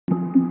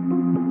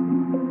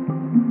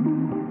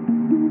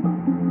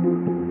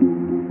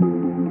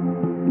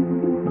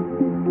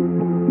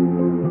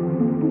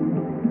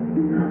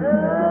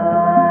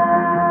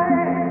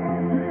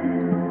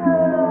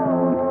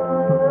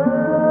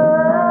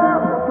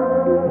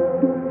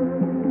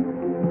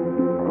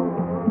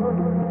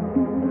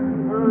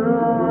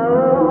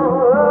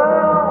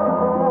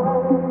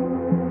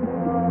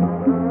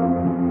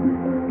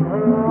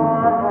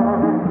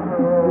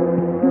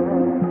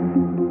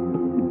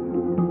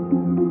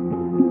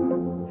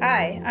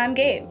Hi, I'm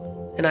Gabe.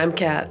 And I'm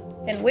Kat.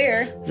 And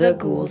we're The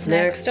Ghouls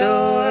Next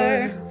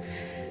Door.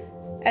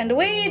 And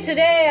we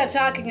today are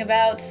talking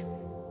about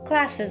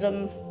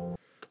classism.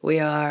 We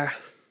are.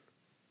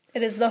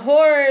 It is the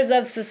horrors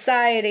of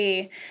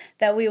society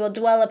that we will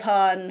dwell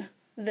upon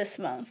this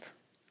month.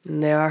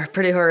 And they are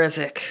pretty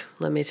horrific,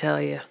 let me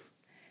tell you.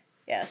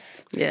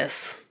 Yes.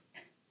 Yes.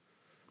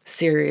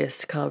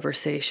 Serious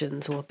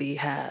conversations will be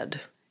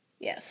had.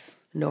 Yes.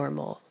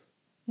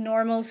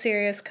 Normal,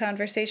 serious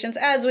conversations,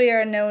 as we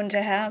are known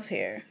to have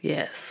here.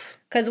 Yes.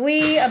 Because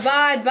we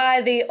abide by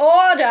the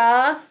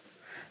order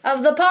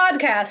of the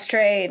podcast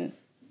train.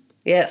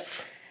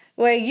 Yes.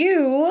 Where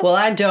you... Well,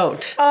 I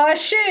don't. ...are a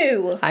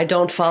shoe. I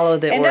don't follow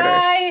the order. And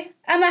I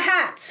am a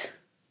hat.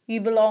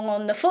 You belong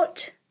on the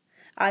foot.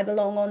 I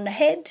belong on the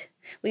head.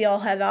 We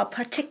all have our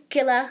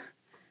particular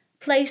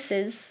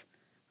places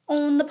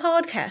on the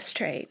podcast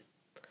train.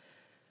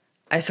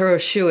 I throw a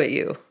shoe at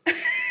you.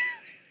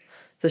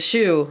 The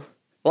shoe...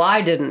 Well,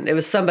 I didn't. It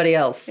was somebody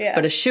else. Yeah.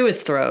 But a shoe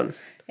is thrown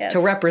to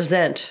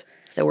represent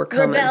that we're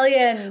coming.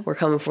 Rebellion. We're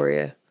coming for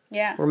you.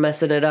 Yeah. We're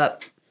messing it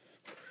up.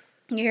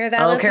 You hear that,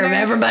 I don't listeners? care if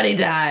everybody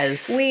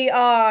dies. We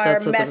are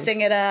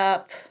messing it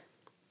up.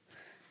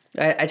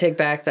 I take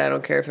back that I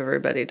don't care if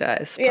everybody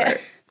dies part. Yeah.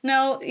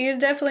 No, you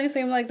definitely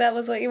seem like that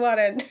was what you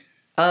wanted.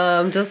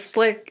 Just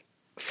like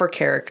for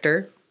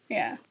character.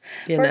 Yeah.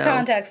 For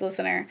context,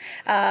 listener,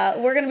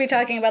 we're going to be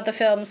talking about the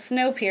film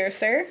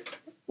Snowpiercer,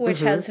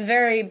 which has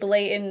very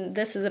blatant,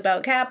 this is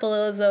about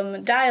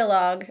capitalism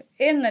dialogue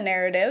in the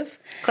narrative.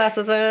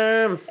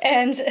 Classism.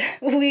 And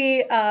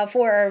we,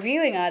 for our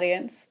viewing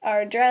audience,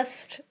 are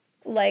dressed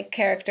like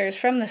characters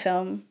from the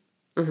film.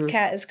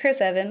 Kat is Chris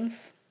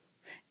Evans,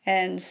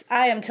 and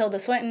I am Tilda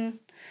Swinton,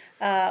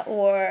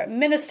 or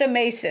Minister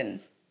Mason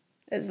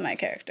is my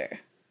character.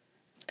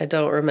 I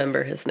don't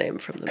remember his name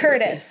from the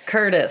Curtis. movie.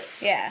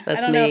 Curtis. Yeah. That's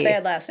I don't me. know if they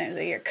had last names,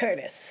 but you're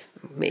Curtis.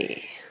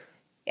 Me.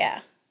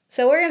 Yeah.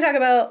 So we're going to talk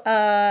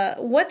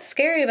about what's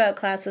scary about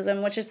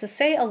classism, which is to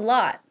say a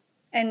lot.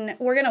 And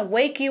we're going to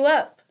wake you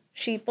up,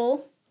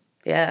 sheeple.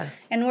 Yeah.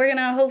 And we're going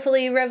to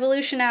hopefully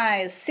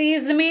revolutionize,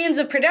 seize the means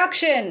of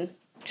production,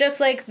 just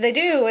like they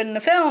do in the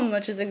film,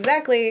 which is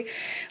exactly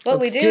what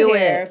we do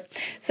here.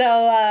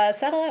 So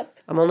settle up.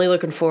 I'm only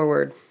looking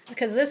forward.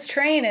 Because this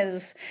train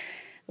is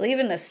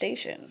leaving the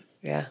station.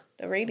 Yeah.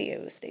 The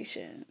radio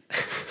station.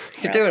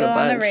 You're doing a bunch.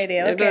 On the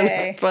radio, You're doing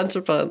okay. a bunch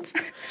of puns.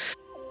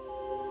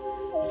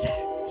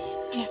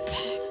 Yeah,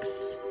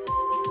 facts.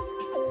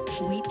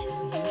 We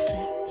tell you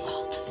facts.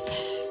 All the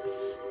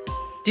facts.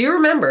 Do you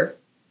remember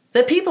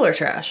that people are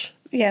trash?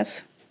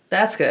 Yes.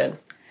 That's good.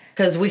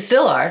 Because we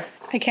still are.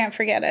 I can't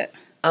forget it.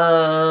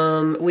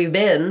 We've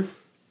been,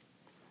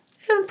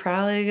 and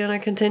probably gonna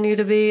continue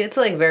to be. It's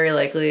like very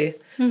likely,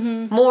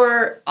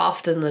 more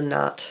often than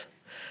not.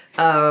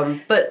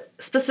 But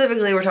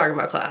specifically, we're talking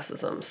about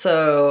classism.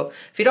 So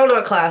if you don't know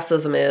what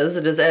classism is,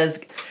 it is, as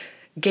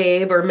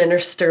Gabe or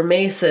Minister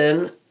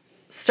Mason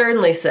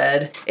sternly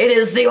said, it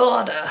is the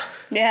order.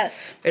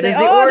 Yes. It is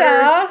the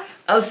order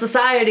of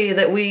society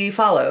that we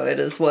follow. It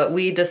is what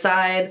we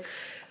decide.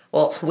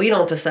 Well, we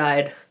don't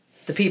decide.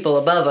 The people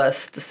above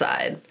us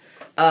decide.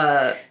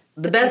 The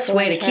best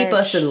way to keep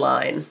us in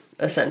line,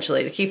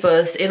 essentially, to keep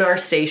us in our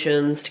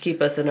stations, to keep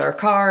us in our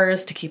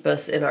cars, to keep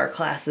us in our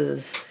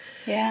classes.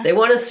 Yeah. They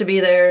want us to be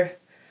there,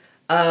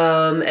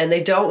 and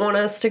they don't want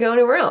us to go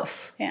anywhere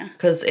else. Yeah.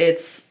 Because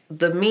it's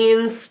the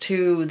means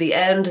to the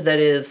end that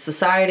is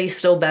society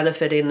still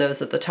benefiting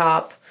those at the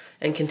top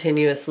and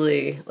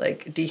continuously,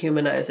 like,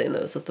 dehumanizing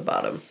those at the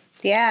bottom.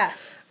 Yeah.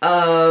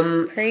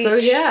 So,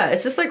 yeah,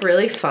 it's just, like,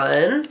 really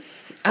fun.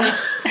 I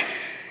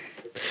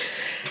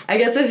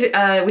guess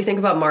if we think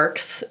about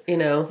Marx, you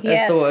know,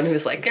 as the one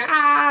who's like,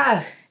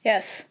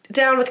 yes,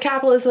 down with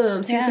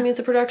capitalism, seize the means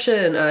of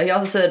production. He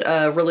also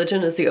said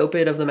religion is the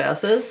opiate of the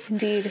masses.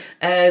 Indeed.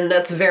 And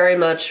that's very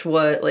much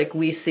what, like,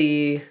 we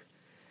see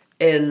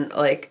in,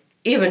 like,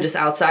 even just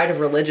outside of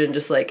religion,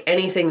 just, like,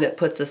 anything that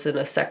puts us in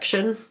a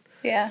section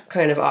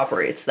kind of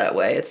operates that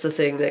way. It's the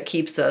thing that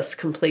keeps us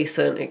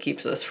complacent. It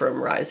keeps us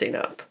from rising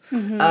up.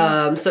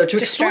 So to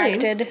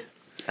explain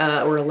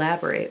or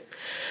elaborate,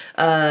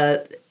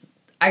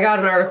 I got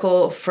an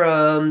article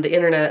from the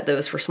internet that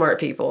was for smart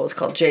people. It's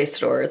called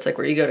JSTOR. It's like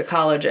where you go to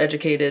college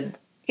educated.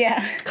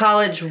 Yeah.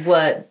 College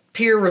what?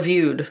 Peer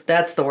reviewed.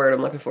 That's the word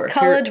I'm looking for.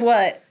 College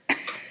what?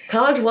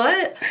 College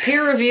what?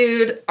 Peer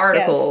reviewed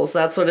articles. Yes.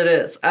 That's what it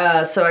is.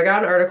 So I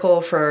got an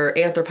article for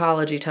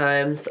Anthropology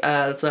Times.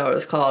 That's not what it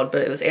was called,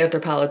 but it was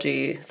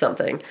Anthropology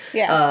something.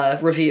 Yeah.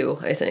 Review,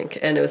 I think.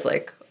 And it was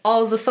like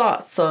all the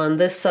thoughts on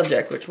this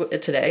subject, which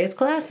today is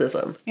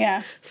classism.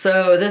 Yeah.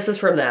 So this is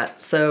from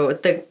that. So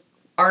the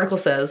article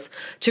says,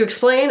 to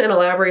explain and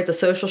elaborate the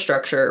social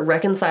structure,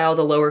 reconcile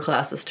the lower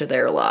classes to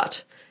their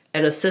lot,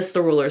 and assist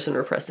the rulers in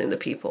repressing the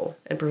people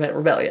and prevent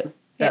rebellion.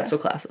 That's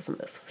what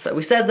classism is. So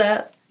we said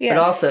that, but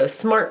also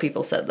smart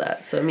people said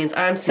that. So it means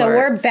I'm smart. So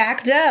we're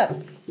backed up.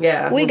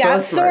 Yeah. We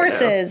got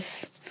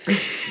sources.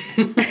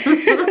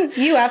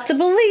 You have to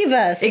believe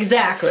us.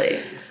 Exactly.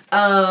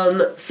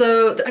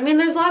 So, I mean,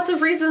 there's lots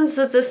of reasons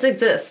that this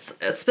exists,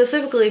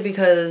 specifically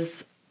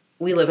because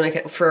we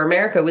live for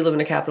America, we live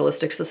in a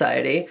capitalistic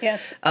society.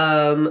 Yes.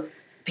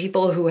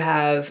 People who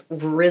have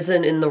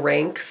risen in the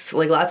ranks,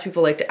 like lots of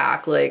people like to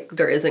act like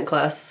there isn't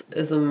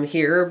classism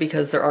here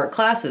because there aren't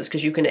classes,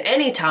 because you can at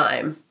any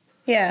time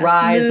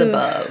rise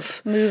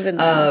above. Move in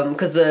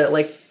because the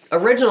like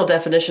original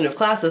definition of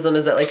classism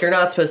is that like you're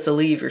not supposed to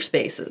leave your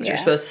spaces. Yeah. You're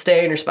supposed to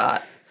stay in your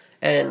spot.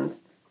 And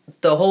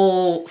the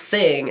whole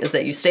thing is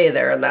that you stay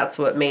there, and that's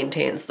what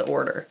maintains the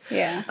order.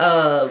 Yeah.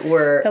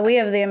 But we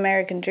have the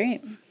American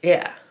dream.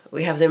 Yeah.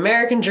 We have the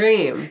American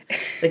dream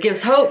that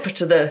gives hope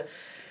to the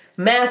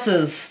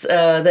masses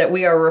that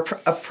we are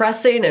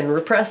oppressing and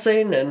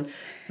repressing and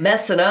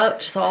messing up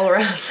just all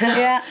around town.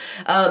 Yeah.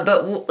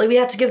 But we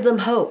have to give them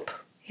hope.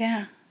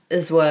 Yeah.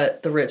 Is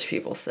what the rich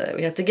people say.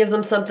 We have to give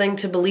them something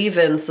to believe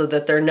in so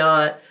that they're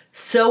not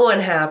so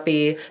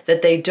unhappy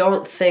that they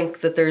don't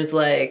think that there's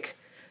like,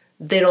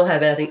 they don't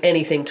have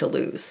anything to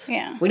lose.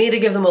 Yeah. We need to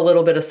give them a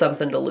little bit of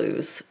something to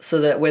lose so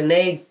that when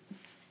they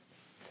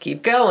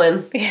keep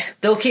going,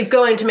 they'll keep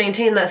going to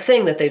maintain that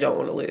thing that they don't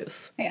want to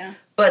lose. Yeah.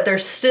 But they're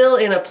still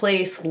in a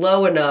place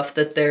low enough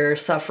that they're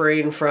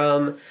suffering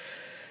from,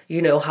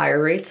 you know,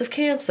 higher rates of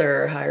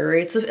cancer, higher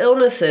rates of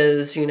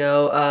illnesses, you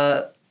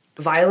know,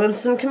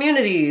 violence in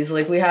communities.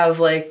 Like we have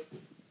like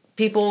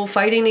people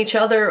fighting each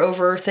other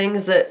over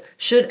things that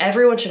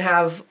everyone should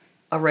have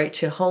a right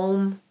to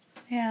home.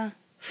 Yeah.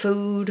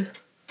 Food.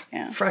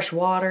 Yeah. Fresh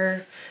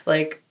water.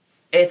 Like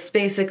it's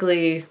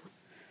basically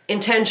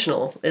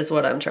intentional is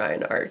what I'm trying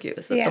to argue,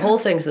 is that the whole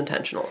thing's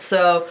intentional.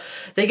 So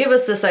they give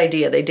us this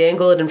idea, they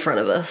dangle it in front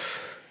of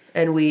us,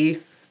 and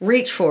we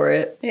reach for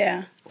it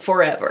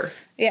forever.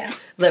 Yeah.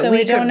 So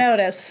we don't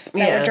notice that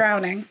we're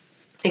drowning.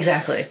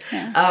 Exactly.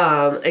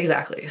 Yeah.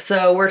 Exactly.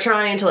 So we're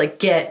trying to like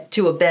get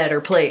to a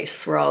better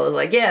place. We're all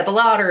like, the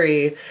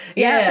lottery.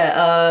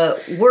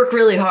 Work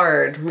really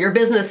hard. Your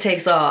business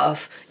takes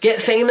off.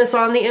 Get famous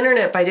on the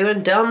internet by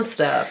doing dumb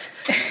stuff.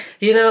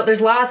 You know,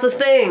 there's lots of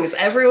things.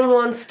 Everyone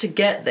wants to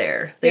get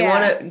there. They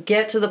want to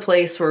get to the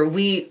place where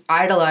we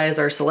idolize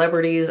our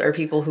celebrities, our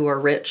people who are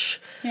rich.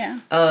 Yeah.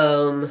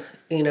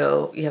 You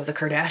know, you have the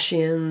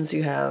Kardashians,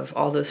 you have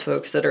all those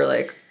folks that are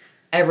like,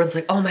 everyone's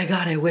like, oh my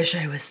God, I wish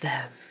I was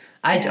them.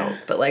 I don't,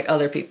 but like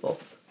other people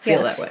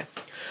feel that way.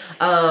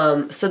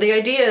 So the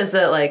idea is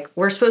that like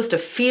we're supposed to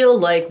feel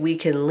like we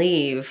can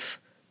leave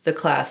the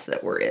class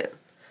that we're in.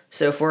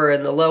 So if we're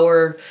in the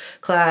lower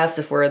class,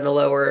 if we're in the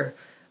lower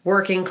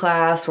working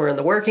class, we're in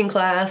the working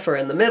class, we're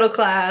in the middle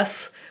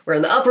class, we're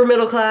in the upper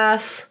middle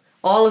class,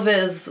 all of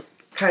it is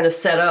kind of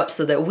set up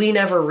so that we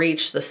never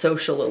reach the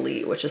social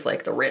elite, which is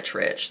like the rich,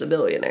 the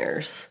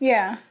billionaires.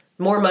 Yeah.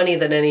 More money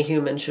than any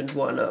human should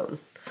one own.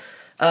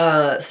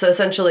 So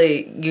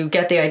essentially, you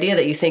get the idea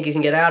that you think you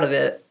can get out of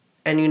it,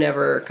 and you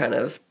never kind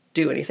of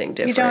do anything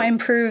different. You don't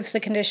improve the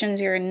conditions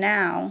you're in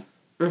now,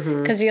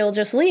 because you'll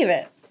just leave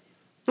it.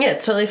 Yeah,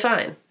 it's totally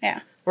fine.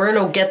 Yeah. We're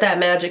going to get that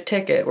magic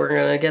ticket. We're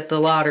going to get the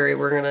lottery.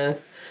 We're going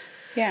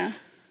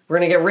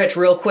to get rich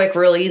real quick,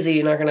 real easy.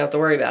 You're not going to have to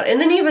worry about it. And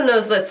then even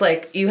those that's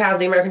like, you have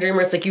the American dream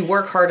where it's like you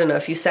work hard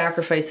enough, you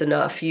sacrifice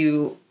enough,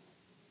 you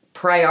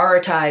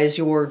prioritize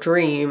your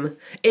dream,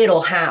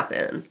 it'll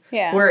happen.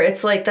 Yeah. Where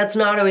it's like that's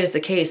not always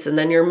the case, and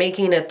then you're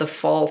making it the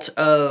fault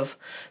of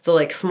the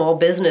like small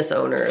business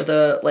owner,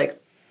 the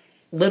like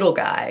little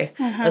guy,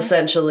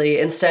 essentially,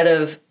 instead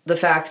of the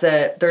fact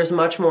that there's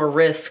much more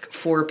risk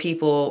for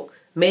people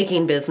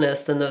making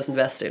business than those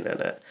investing in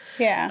it.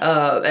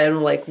 Yeah.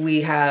 And like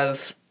we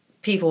have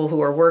people who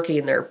are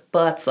working their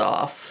butts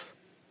off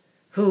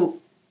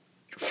who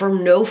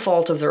from no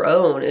fault of their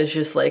own is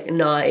just like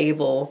not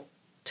able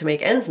to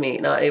make ends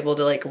meet, not able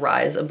to like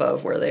rise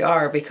above where they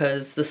are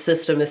because the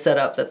system is set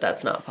up that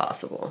that's not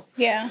possible.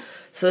 Yeah.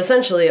 So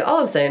essentially, all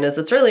I'm saying is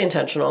it's really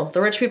intentional.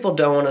 The rich people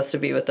don't want us to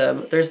be with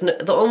them.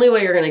 The only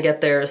way you're going to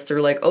get there is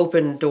through like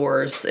open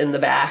doors in the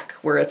back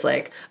where it's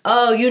like,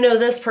 oh, you know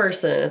this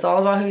person. It's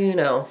all about who you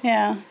know.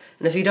 Yeah.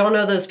 And if you don't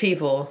know those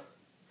people,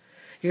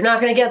 you're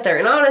not going to get there.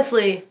 And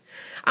honestly,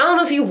 I don't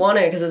know if you want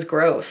it because it's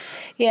gross.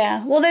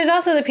 Yeah. Well, there's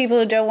also the people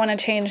who don't want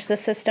to change the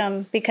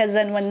system because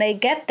then when they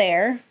get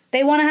there,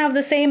 they want to have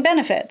the same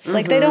benefits.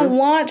 Like, they don't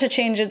want to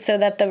change it so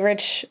that the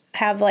rich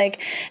have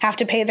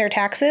to pay their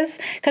taxes.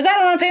 Because I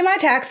don't want to pay my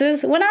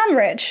taxes when I'm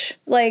rich.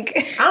 Like,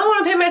 I don't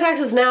want to pay my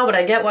taxes now, but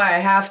I get why I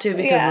have to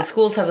because the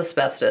schools have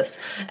asbestos.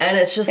 And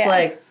it's just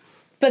like...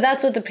 But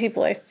that's what the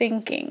people are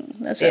thinking.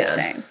 That's what I'm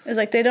saying. It's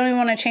like they don't even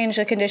want to change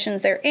the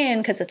conditions they're in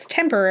because it's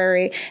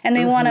temporary. And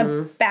they want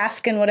to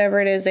bask in whatever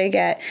it is they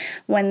get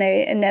when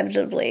they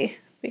inevitably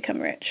become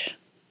rich.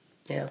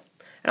 Yeah.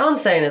 And all I'm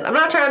saying is, I'm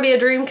not trying to be a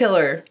dream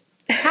killer.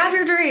 Have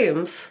your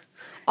dreams.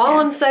 All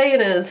I'm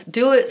saying is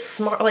do it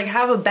smart. Like,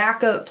 have a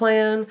backup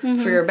plan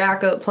for your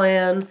backup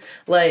plan.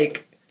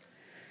 Like,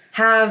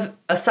 have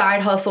a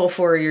side hustle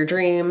for your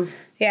dream.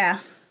 Yeah.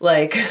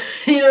 Like,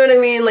 you know what I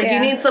mean? Like, you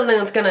need something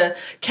that's going to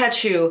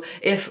catch you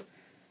if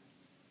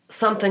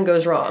something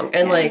goes wrong.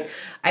 And, like,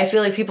 I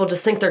feel like people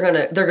just think they're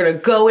gonna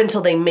go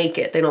until they make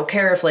it. They don't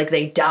care if like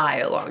they die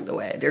along the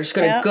way. They're just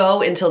gonna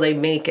go until they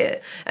make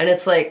it. And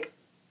it's like,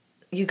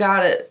 you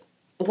gotta,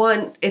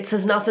 one, it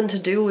has nothing to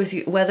do with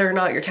you, whether or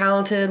not you're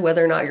talented,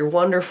 whether or not you're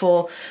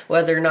wonderful,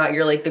 whether or not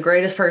you're like the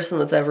greatest person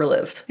that's ever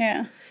lived.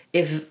 Yeah.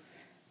 If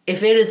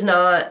it is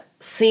not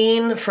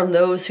seen from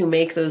those who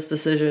make those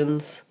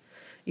decisions,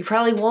 you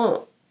probably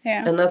won't.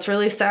 Yeah. And that's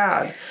really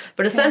sad.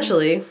 But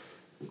essentially,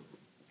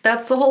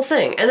 that's the whole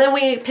thing. And then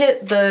we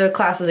pit the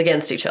classes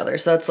against each other.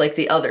 So that's like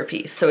the other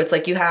piece. So it's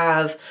like you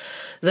have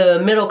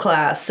the middle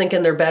class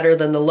thinking they're better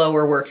than the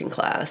lower working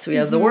class. We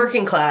have the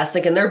working class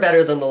thinking they're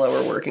better than the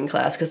lower working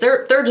class because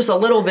they're just a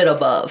little bit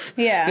above.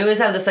 Yeah. You always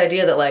have this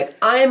idea that like,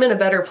 I'm in a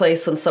better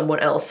place than someone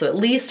else, so at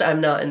least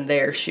I'm not in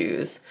their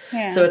shoes.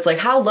 Yeah. So it's like,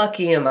 how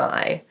lucky am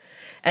I?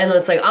 And then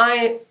it's like,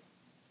 I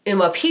am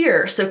up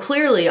here, so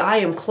clearly I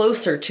am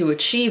closer to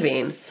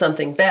achieving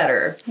something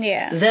better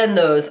than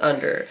those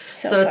under.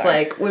 So it's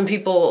like when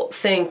people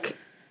think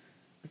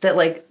that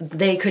like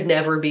they could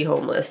never be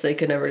homeless, they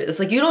could never, it's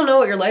like, you don't know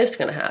what your life's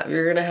gonna have.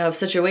 You're gonna have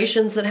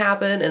situations that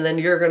happen, and then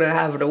you're gonna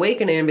have an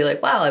awakening and be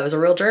like, wow, I was a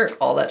real jerk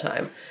all that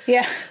time.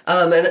 Yeah.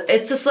 And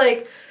it's just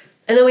like,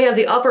 and then we have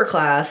the upper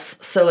class,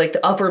 so like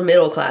the upper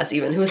middle class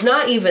even, who's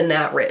not even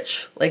that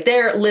rich. Like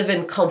they're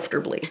living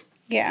comfortably.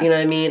 Yeah. You know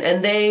what I mean?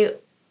 And they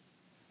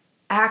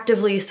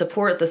actively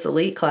support this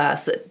elite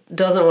class that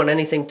doesn't want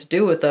anything to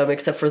do with them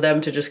except for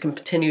them to just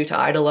continue to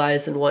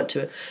idolize and want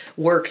to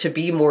work to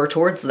be more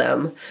towards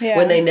them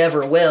when they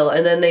never will.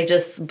 And then they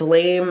just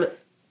blame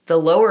the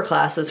lower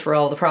classes for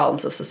all the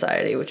problems of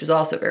society, which is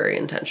also very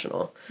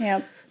intentional.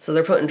 Yep. So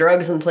they're putting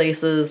drugs in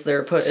places,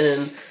 they're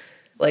putting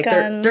like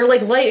they're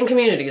like lighting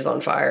communities on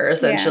fire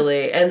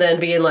essentially, and then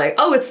being like,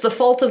 oh, it's the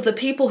fault of the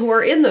people who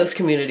are in those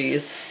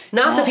communities,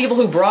 not the people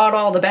who brought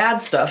all the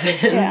bad stuff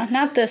in. Yeah,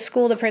 not the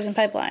school to prison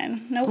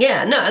pipeline. Nope.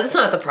 Yeah, no, that's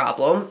not the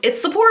problem.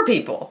 It's the poor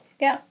people.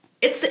 Yeah.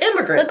 It's the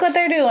immigrants. Look what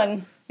they're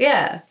doing.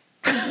 Yeah.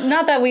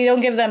 Not that we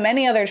don't give them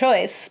any other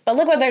choice, but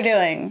look what they're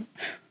doing.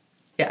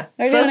 Yeah.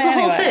 They're so doing that's the it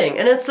whole anyway. thing.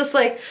 And it's just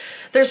like,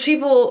 there's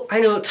people,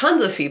 I know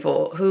tons of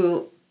people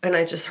who, and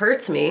it just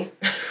hurts me,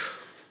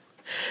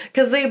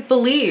 because they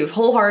believe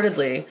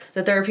wholeheartedly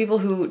that there are people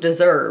who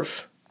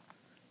deserve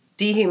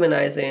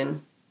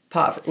dehumanizing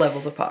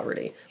levels of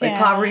poverty. Like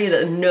poverty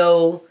that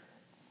no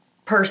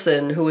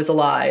person who is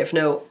alive,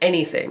 no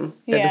anything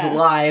that is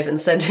alive and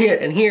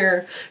sentient and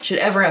here should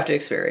ever have to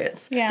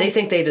experience. Yeah. They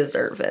think they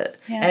deserve it.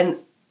 Yeah. And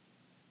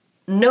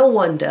no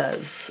one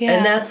does. Yeah.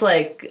 And that's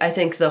like, I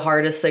think the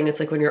hardest thing, it's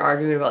like when you're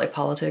arguing about like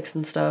politics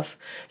and stuff,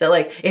 that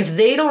like, if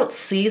they don't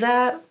see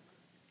that,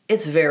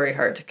 it's very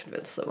hard to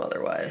convince them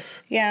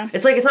otherwise. Yeah.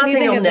 It's like, it's not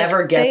saying you'll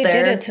never get there. They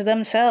did it to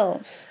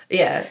themselves.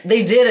 Yeah,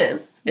 they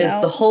didn't,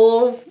 is the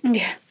whole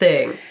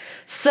thing.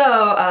 So,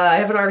 I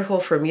have an article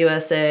from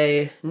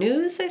USA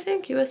News, I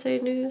think? USA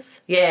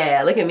News?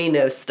 Yeah, look at me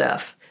know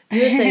stuff.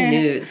 USA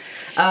News.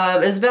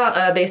 It's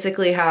about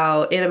basically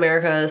how in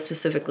America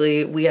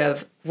specifically, we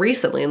have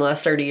recently, in the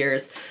last 30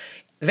 years,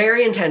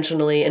 very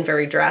intentionally and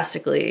very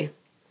drastically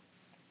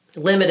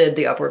limited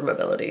the upward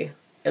mobility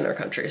in our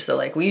country. So,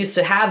 like, we used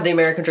to have the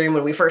American dream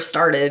when we first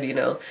started, you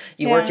know,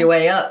 you work your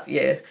way up,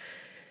 you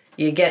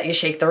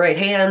shake the right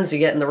hands, you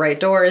get in the right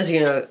doors,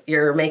 you know,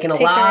 you're making a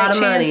lot of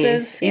money.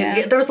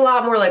 There was a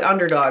lot more like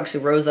underdogs who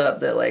rose up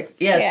that like,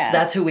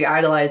 that's who we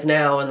idolize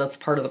now and that's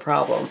part of the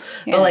problem.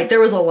 But like there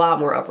was a lot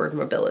more upward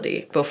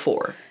mobility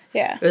before.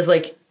 Yeah. It was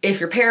like if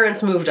your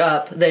parents moved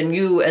up, then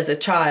you as a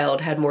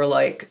child had more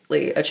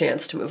likely a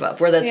chance to move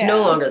up, where that's no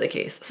longer the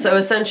case. So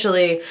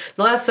essentially,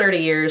 the last 30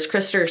 years,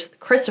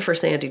 Christopher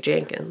Sandy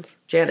Jenkins.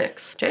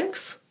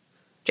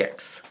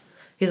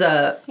 He's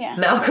a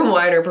Malcolm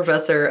Weiner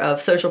professor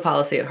of social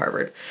policy at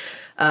Harvard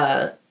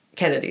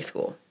Kennedy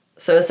School.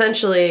 So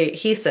essentially,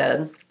 he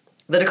said,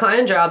 the decline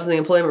in jobs and the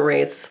employment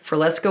rates for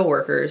less skilled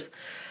workers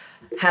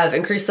have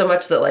increased so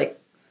much that, like,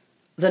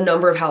 the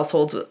number of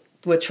households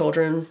with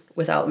children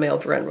without male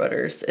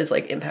breadwinners is,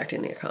 like,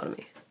 impacting the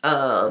economy.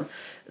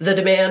 The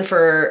demand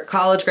for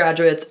college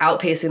graduates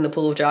outpacing the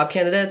pool of job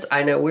candidates.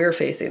 I know we're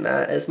facing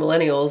that as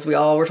millennials. We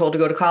all were told to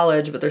go to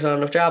college, but there's not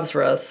enough jobs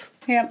for us.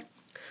 Yep.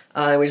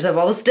 We just have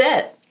all this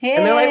debt. Yay.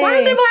 And they're like, why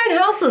aren't they buying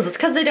houses? It's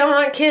because they don't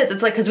want kids.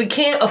 It's like, because we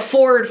can't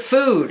afford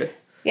food.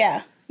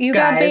 Yeah. You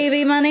got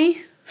baby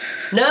money?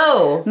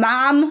 No.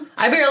 Mom?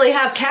 I barely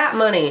have cat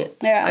money.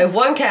 Yeah. I have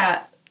one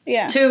cat.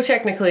 Yeah. Two,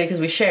 technically, because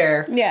we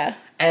share. Yeah.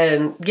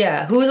 And,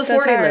 who's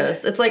affording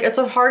this? It's like, it's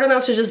hard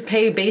enough to just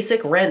pay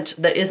basic rent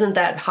that isn't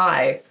that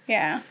high.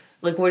 Yeah.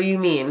 Like, what do you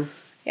mean?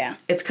 Yeah.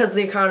 It's because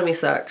the economy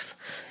sucks.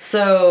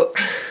 So,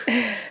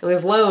 we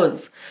have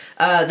loans.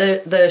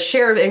 The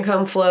share of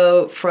income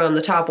flow from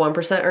the top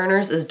 1%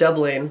 earners is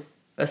doubling,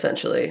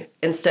 essentially,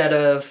 instead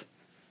of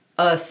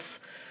us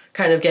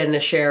kind of getting a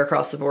share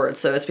across the board.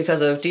 So it's because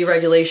of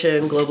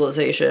deregulation,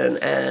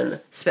 globalization, and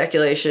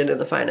speculation in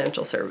the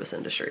financial service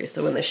industry.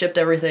 So when they shipped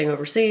everything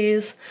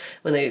overseas,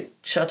 when they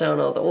shut down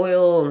all the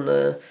oil and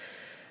the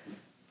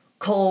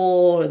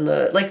coal and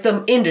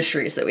the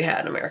industries that we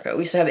had in America.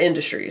 We used to have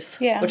industries.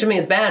 Yeah. Which I mean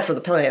is bad for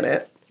the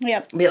planet.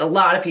 Yep. I mean, a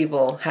lot of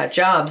people had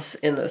jobs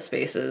in those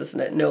spaces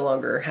that no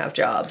longer have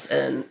jobs,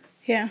 and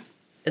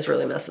it's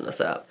really messing us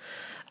up.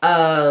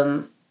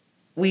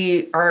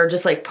 We are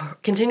just like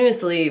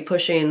continuously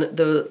pushing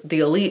the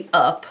elite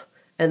up,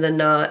 and then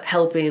not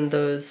helping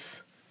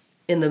those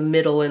in the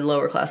middle and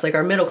lower class. Like,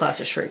 our middle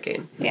class is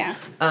shrinking. Yeah.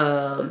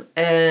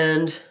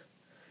 And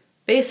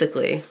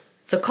basically,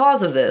 the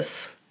cause of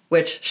this,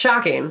 which,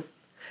 shocking,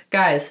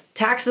 guys,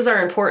 taxes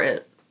are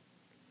important.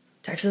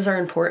 Taxes are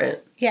important.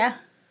 Yeah.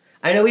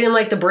 I know we didn't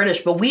like the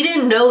British, but we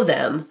didn't know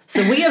them.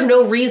 So we have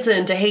no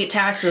reason to hate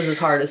taxes as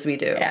hard as we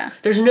do. Yeah.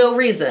 There's no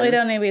reason. We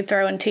don't need to be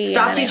throwing tea.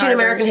 Stop teaching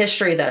American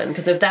history then,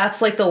 because if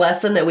that's like the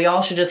lesson that we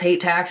all should just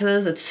hate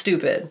taxes, it's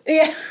stupid.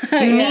 Yeah.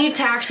 You need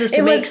taxes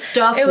to make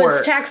stuff work. It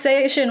was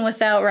taxation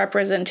without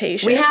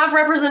representation. We have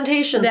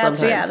representation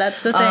sometimes. Yeah,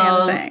 that's the thing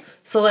I'm saying.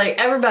 So, like,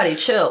 everybody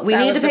chill. We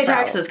need to pay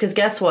taxes, because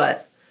guess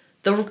what?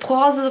 The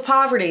causes of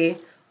poverty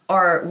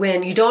are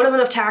when you don't have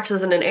enough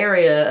taxes in an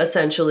area,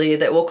 essentially,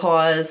 that will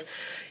cause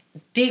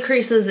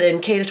decreases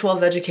in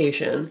K-12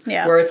 education,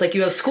 where it's like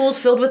you have schools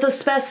filled with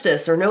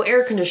asbestos or no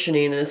air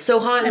conditioning, and it's so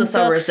hot in the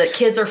summers that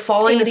kids are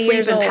falling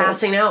asleep and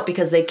passing out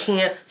because they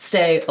can't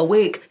stay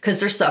awake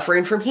because they're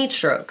suffering from heat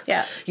stroke.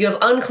 Yeah. You have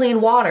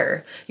unclean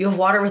water. You have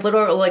water with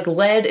little, like,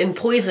 lead and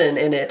poison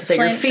in it that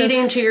you're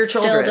feeding to your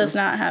children. Still does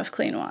not have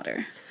clean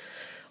water.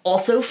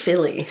 Also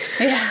Philly.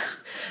 Yeah.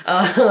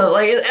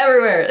 Like, it's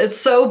everywhere. It's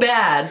so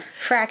bad.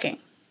 Fracking.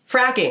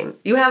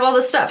 You have all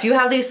this stuff. You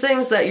have these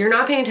things that you're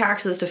not paying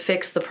taxes to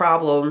fix the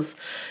problems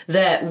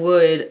that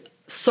would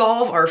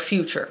solve our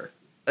future,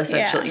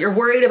 essentially. Yeah. You're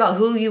worried about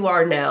who you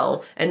are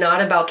now and not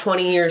about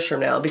 20 years from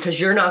now, because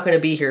you're not going to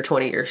be here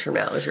 20 years from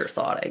now is your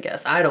thought, I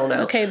guess. I don't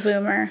know. Okay,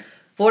 boomer.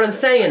 But what I'm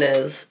saying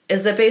is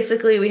that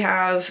basically we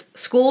have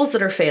schools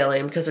that are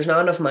failing because there's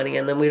not enough money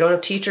in them. We don't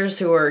have teachers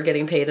who are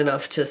getting paid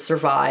enough to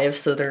survive,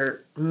 so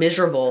they're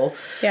miserable.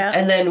 Yeah.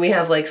 And then we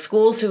have, like,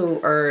 schools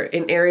who are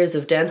in areas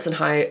of dense and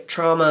high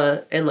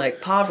trauma and,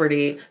 like,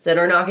 poverty that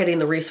are not getting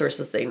the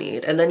resources they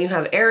need. And then you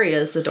have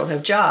areas that don't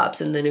have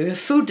jobs, and then you have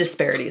food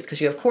disparities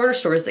because you have corner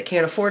stores that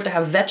can't afford to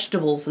have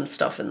vegetables and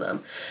stuff in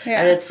them.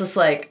 Yeah. And it's just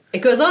like, it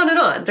goes on and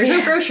on. There's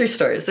no grocery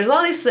stores. There's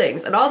all these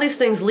things, and all these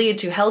things lead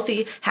to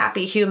healthy,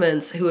 happy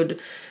humans who would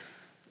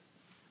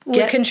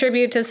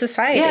contribute to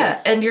society. Yeah,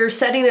 and you're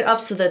setting it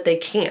up so that they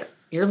can't.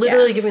 You're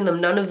literally giving them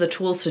none of the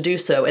tools to do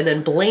so and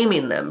then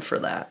blaming them for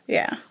that.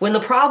 Yeah. When the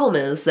problem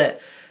is that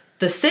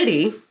the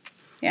city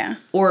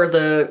or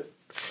the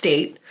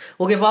state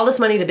will give all this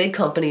money to big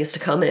companies to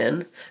come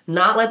in,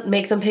 not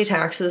make them pay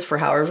taxes for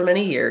however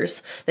many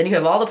years. Then you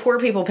have all the poor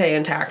people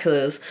paying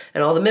taxes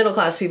and all the middle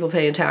class people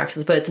paying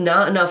taxes, but it's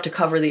not enough to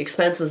cover the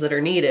expenses that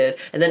are needed.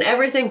 And then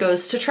everything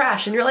goes to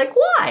trash, and you're like,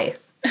 why?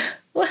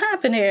 What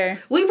happened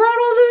here? We brought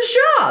all those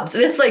jobs.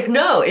 And it's like,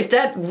 no, if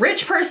that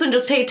rich person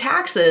just paid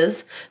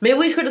taxes, maybe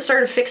we could have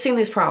started fixing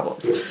these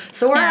problems.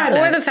 So we're at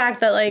Or the fact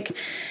that, like,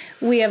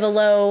 we have a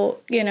low,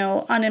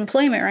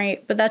 unemployment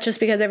rate, but that's just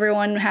because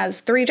everyone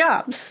has 3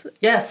 jobs.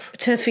 Yes.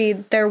 To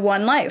feed their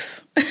one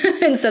life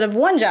instead of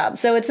one job.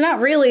 So it's not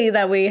really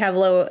that we have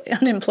low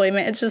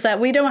unemployment. It's just that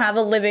we don't have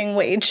a living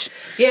wage.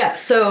 Yeah.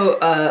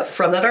 So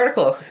from that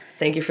article,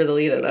 thank you for the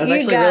lead-in. That was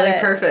actually really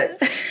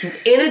perfect.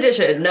 In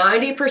addition,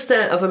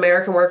 90% of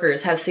American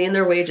workers have seen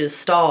their wages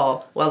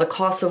stall while the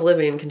cost of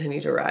living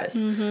continue to rise.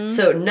 Mm-hmm.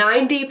 So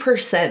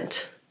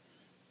 90%.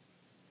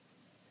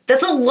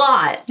 That's a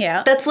lot.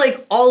 Yeah. That's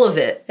like all of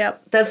it.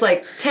 Yep. That's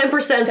like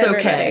 10%'s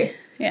okay.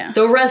 Yeah.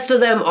 The rest of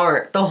them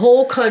aren't. The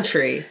whole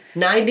country,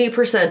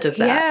 90% of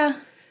that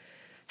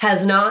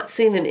has not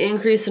seen an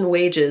increase in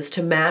wages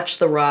to match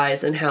the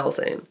rise in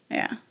housing.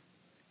 Yeah.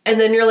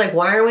 And then you're like,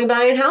 why aren't we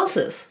buying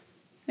houses?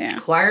 Yeah.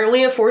 Why aren't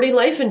we affording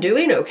life and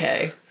doing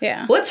okay?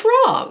 Yeah. What's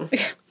wrong?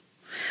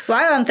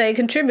 Why aren't they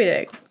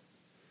contributing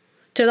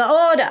to the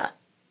order?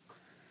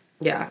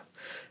 Yeah.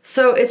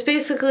 So it's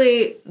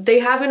basically, they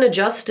haven't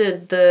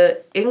adjusted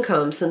the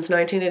income since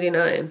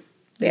 1989.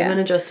 They haven't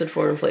adjusted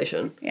for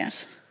inflation.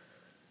 Yes.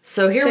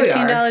 So here we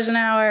are. $15 an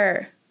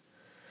hour.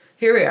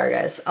 Here we are,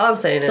 guys. All I'm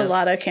saying is... There's a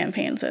lot of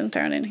campaigns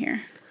thrown in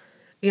here.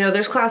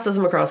 There's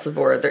classism across the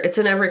board. It's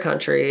in every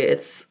country.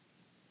 It's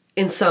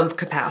in some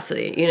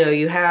capacity.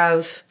 You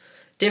have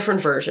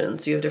different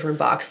versions. You have different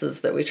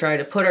boxes that we try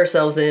to put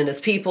ourselves in as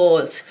people,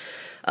 as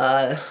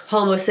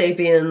Homo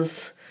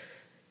sapiens.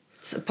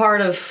 It's a part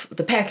of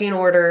the pecking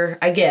order.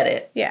 I get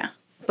it. Yeah.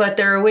 But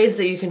there are ways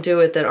that you can do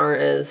it that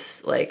aren't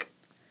as, like,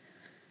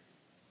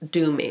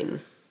 dooming.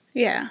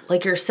 Yeah.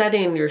 Like, you're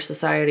setting your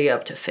society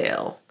up to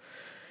fail.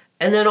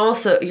 And then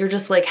also, you're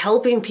just, like,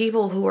 helping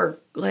people who are,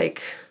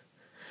 like,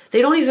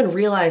 they don't even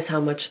realize how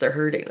much they're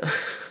hurting.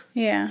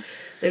 Yeah.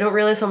 They don't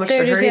realize how much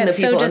they're hurting the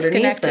people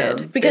underneath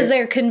them. Because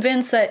they're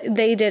convinced that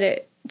they did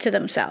it to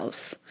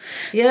themselves.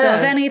 Yeah. So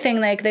if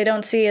anything, like, they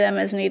don't see them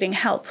as needing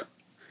help.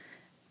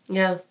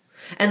 Yeah.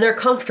 And they're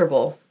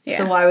comfortable. Yeah.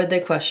 So why would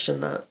they question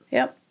that?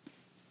 Yep.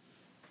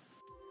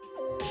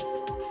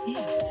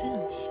 Yeah,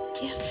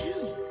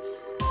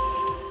 films.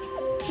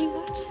 We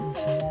watched some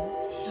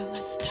films. Now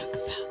let's talk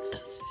about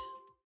those films.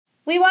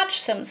 We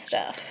watched some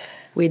stuff.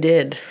 We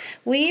did.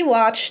 we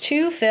watched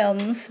 2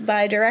 films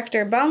by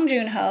director Bong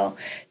Joon-ho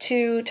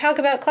to talk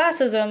about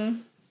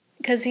classism,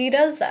 because he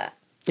does that.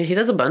 He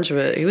does a bunch of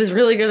it. He was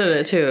really good at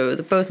it, too.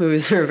 Both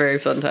movies were a very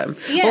fun time.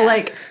 Yeah. Well,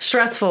 like,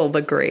 stressful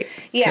but great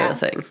kind of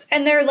thing.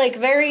 And they're, like,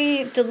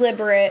 very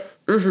deliberate,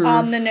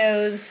 on the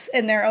nose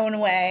in their own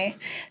way,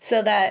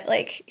 so that,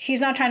 like,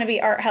 he's not trying to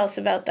be art house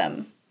about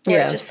them.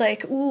 Where it's just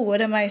like, ooh,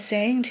 what am I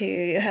saying to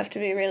you? You have to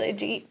be really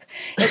deep.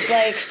 It's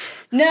like,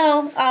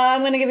 no,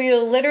 I'm going to give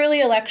you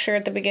literally a lecture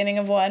at the beginning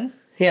of one.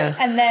 Yeah.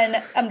 And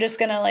then I'm just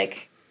going to,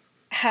 like,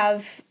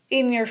 have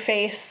in your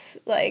face,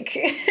 like,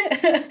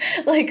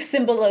 like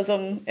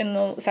symbolism in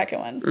the second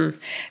one.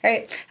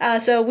 Right?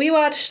 So we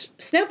watched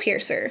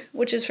Snowpiercer,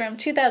 which is from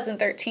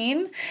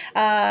 2013,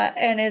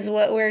 and is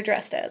what we're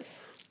dressed as.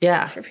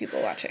 Yeah. For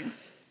people watching.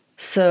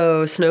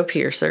 So,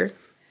 Snowpiercer.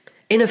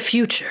 In a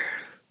future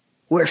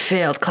where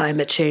failed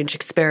climate change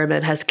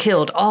experiment has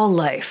killed all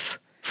life,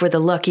 for the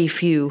lucky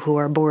few who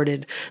are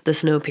boarded the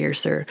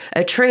Snowpiercer,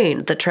 a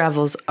train that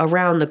travels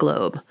around the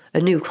globe, a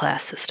new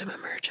class system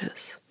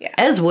emerges. Yeah.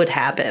 As would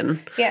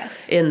happen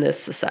in this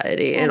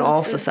society, in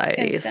all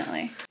societies.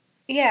 Instantly.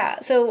 Yeah,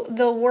 so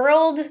the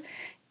world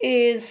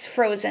is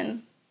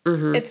frozen.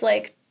 It's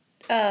like,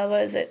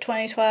 what is it,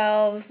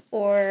 2012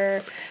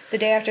 or The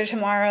Day After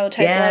Tomorrow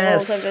type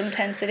levels of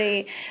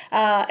intensity.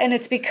 And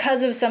it's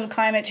because of some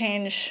climate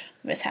change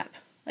mishap.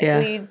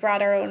 Like, we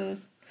brought our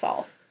own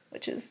fall,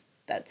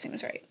 that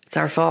seems right. It's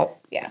our fault.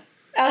 Yeah.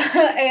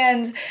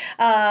 And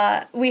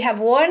we have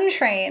one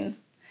train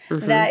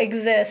that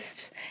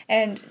exists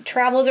and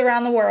travels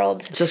around the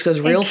world. It just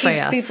goes real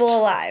fast. Keeps people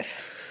alive.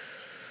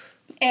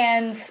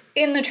 And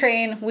in the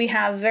train, we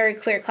have very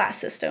clear class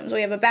systems.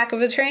 We have the back of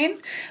the train,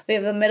 we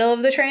have the middle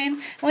of the train,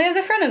 and we have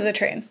the front of the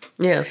train.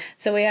 Yeah.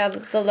 So we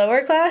have the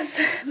lower class,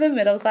 the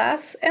middle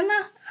class, and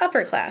the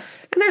upper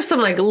class. And there's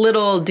some, like,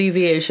 little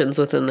deviations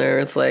within there.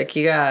 It's like,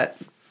 you got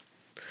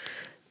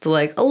the,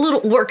 like, a little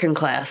working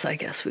class, I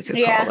guess we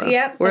could call them.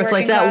 Yep. Where it's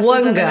like that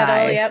one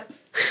guy.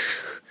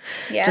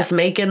 Yeah. Just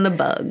making the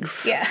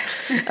bugs. Yeah.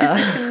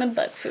 And the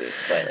bug food.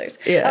 Spoilers.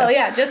 Yeah. Oh,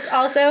 yeah. Just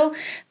also,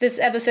 this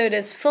episode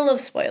is full of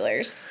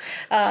spoilers.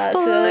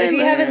 So if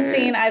you haven't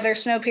seen either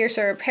Snowpiercer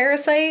or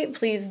Parasite,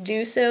 please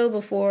do so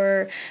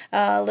before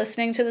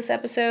listening to this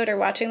episode or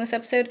watching this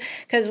episode,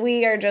 because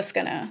we are just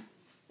gonna,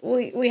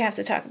 we have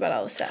to talk about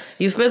all this stuff.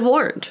 You've been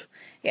warned.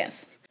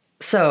 Yes.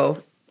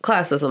 So,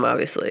 classism,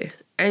 obviously.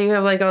 And you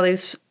have, like, all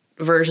these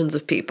versions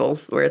of people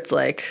where it's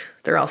like,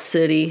 they're all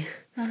city,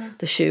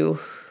 the shoe.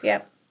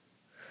 Yep.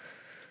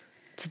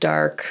 It's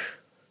dark.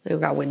 They've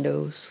got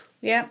windows.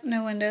 Yep,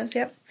 no windows,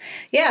 yep.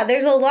 Yeah,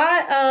 there's a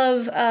lot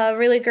of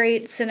really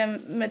great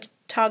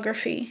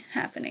cinematography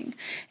happening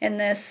in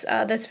this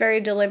that's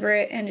very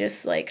deliberate and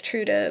just, like,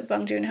 true to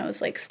Bong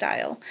Joon-ho's, like,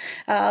 style,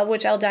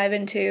 which I'll dive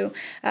into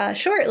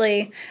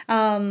shortly.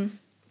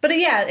 But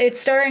yeah, it's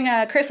starring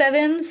Chris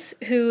Evans,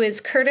 who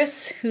is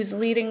Curtis, who's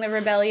leading the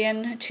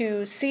rebellion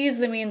to seize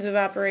the means of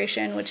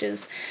operation, which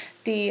is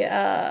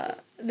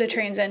the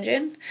train's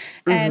engine.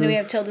 And we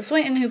have Tilda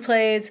Swinton, who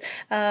plays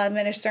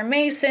Minister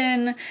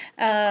Mason,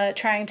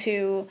 trying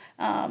to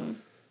kind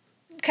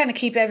of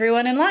keep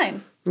everyone in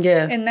line.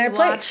 Yeah. In their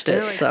place. Watched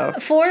it, so.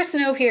 For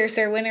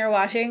Snowpiercer, when you're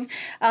watching,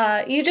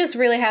 you just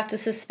really have to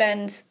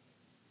suspend,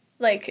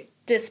 like,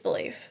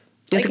 disbelief.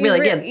 It's gonna be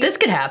like, yeah, this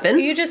could happen.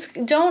 You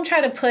just don't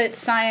try to put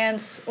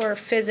science or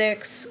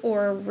physics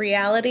or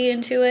reality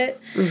into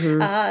it.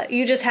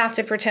 You just have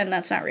to pretend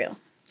that's not real.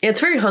 It's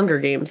very Hunger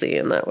Games-y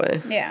in that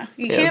way. Yeah.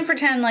 You can't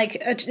pretend like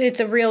it's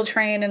a real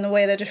train, and the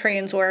way that the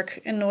trains work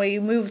and the way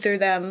you move through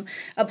them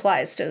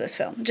applies to this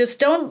film. Just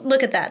don't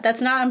look at that. That's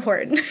not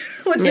important.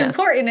 What's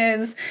important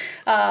is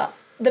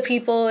the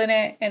people in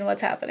it and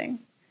what's happening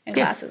in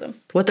classism.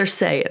 What they're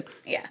saying.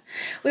 Yeah.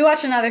 We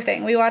watched another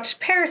thing. We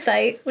watched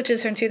Parasite, which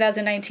is from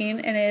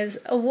 2019 and is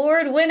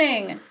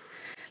award-winning.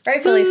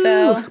 Rightfully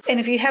so. And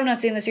if you have not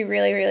seen this, you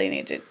really, really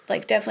need to,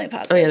 like, definitely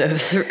pause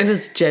this. Oh, yeah, no, it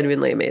was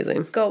genuinely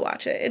amazing. Go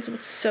watch it.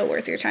 It's so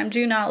worth your time.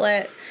 Do not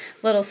let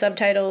little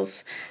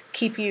subtitles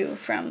keep you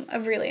from a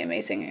really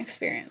amazing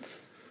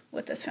experience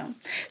with this film.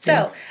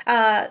 So,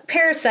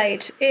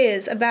 Parasite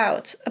is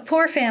about a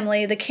poor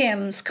family, the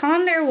Kims,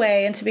 con their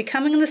way into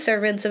becoming the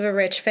servants of a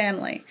rich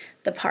family,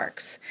 the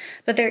Parks.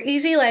 But their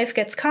easy life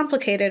gets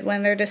complicated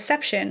when their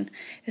deception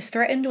is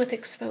threatened with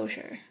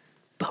exposure.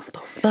 Bum,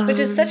 bum, bum. Which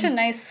is such a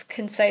nice,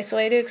 concise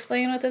way to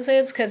explain what this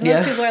is, because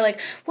most people are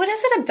like, what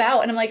is it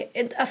about? And I'm like,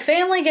 a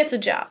family gets a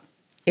job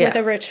with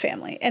a rich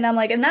family. And I'm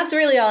like, and that's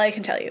really all I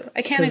can tell you.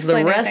 I can't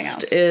explain anything else.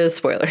 The rest is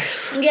spoilers.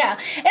 Yeah.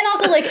 And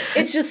also, like,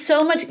 it's just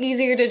so much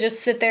easier to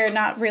just sit there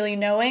not really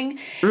knowing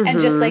and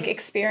just, like,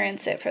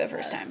 experience it for the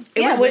first time.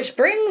 Which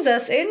brings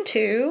us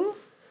into...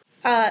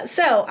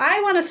 so,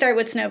 I want to start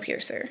with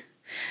Snowpiercer.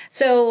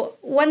 So,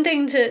 one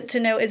thing to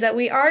note is that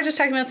we are just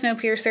talking about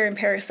Snowpiercer and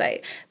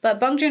Parasite, but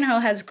Bong Joon-ho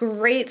has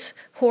great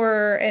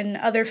horror and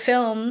other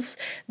films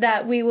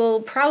that we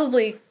will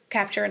probably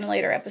capture in a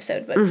later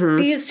episode, but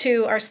these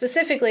two are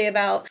specifically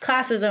about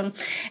classism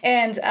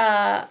and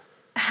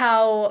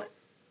how...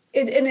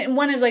 and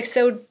one is, like,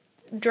 so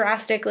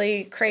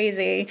drastically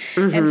crazy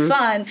and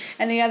fun,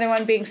 and the other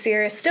one being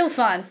serious, still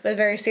fun, but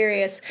very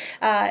serious,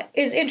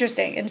 is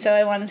interesting. And so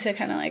I wanted to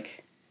kind of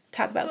like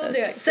talk about those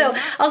two. So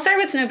I'll start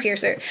with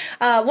Snowpiercer.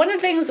 One of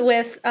the things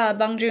with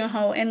Bong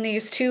Joon-ho in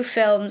these two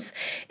films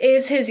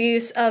is his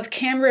use of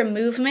camera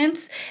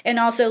movements and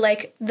also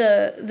like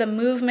the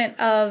movement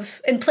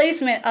of and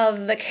placement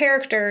of the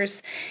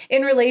characters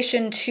in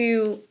relation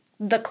to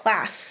the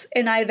class,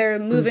 in either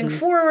moving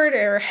forward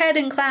or ahead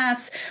in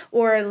class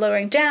or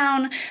lowering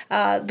down.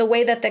 The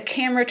way that the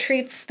camera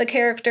treats the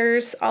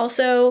characters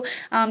also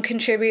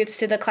contributes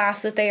to the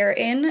class that they are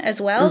in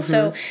as well.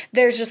 So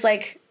there's just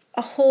like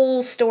a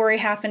whole story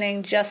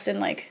happening just in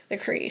like the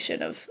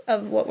creation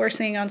of what we're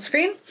seeing on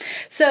screen.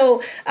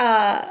 So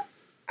I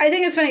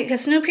think it's funny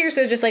because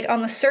Snowpiercer, just like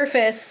on the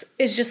surface,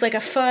 is just like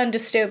a fun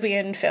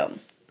dystopian film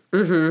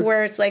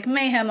where it's like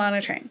mayhem on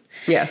a train.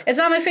 Yeah. It's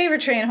not my favorite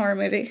train horror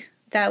movie.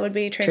 That would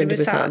be Train to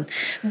Busan.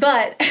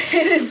 But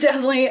it is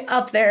definitely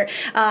up there.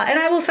 And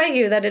I will fight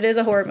you that it is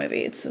a horror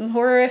movie. It's some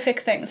horrific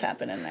things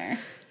happen in there.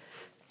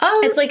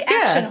 It's like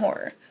action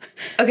horror.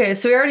 Okay,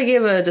 so we already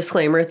gave a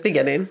disclaimer at the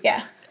beginning.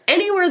 Yeah.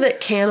 Anywhere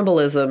that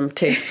cannibalism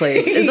takes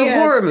place is a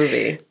horror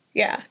movie.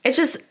 Yeah. It's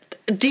just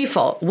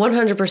default,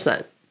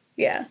 100%.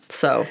 Yeah.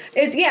 So.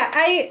 It's,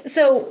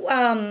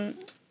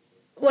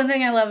 one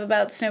thing I love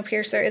about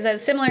Snowpiercer is that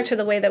it's similar to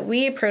the way that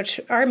we approach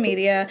our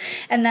media,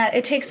 and that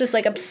it takes this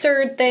like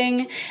absurd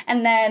thing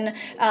and then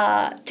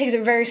takes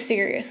it very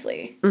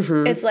seriously.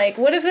 It's like,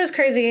 what if this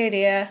crazy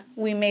idea,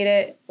 we made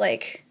it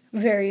like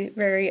very,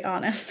 very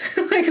honest.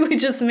 Like we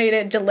just made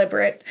it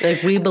deliberate.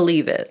 Like we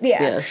believe it.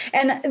 Yeah.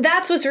 And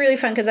that's what's really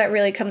fun because that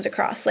really comes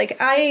across. Like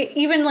I,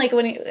 even like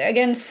when,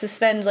 again,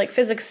 suspend like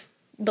physics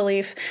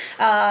belief,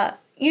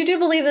 you do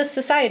believe this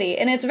society,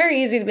 and it's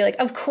very easy to be like,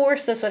 of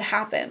course this would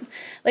happen.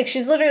 Like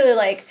she's literally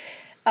like,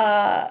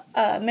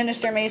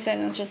 Minister Mason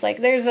is just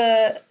like, there's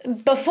a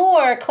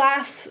before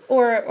class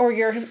or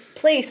your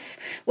place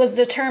was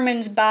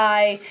determined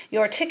by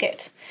your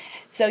ticket.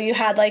 So you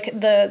had like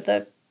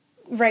the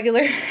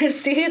regular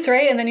seats,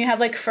 right? And then you have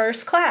like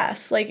first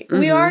class. Like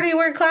we already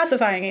were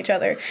classifying each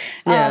other.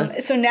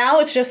 So now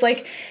it's just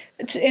like,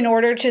 in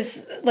order to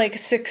like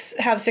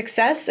have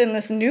success in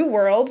this new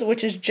world,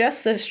 which is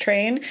just this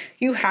train,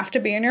 you have to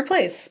be in your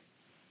place.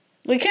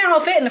 We can't all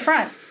fit in the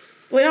front.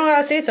 We don't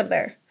have seats up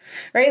there,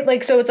 right?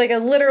 Like, so it's like a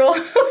literal,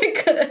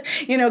 like,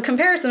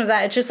 comparison of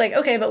that. It's just like,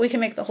 okay, but we can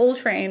make the whole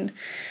train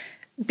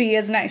be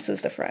as nice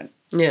as the front.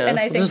 Yeah, and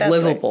I think just that's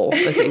livable.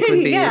 I think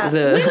would be the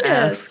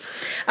ask.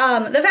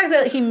 The fact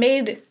that he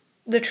made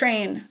the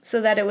train so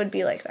that it would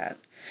be like that,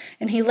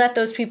 and he let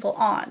those people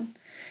on,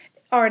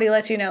 already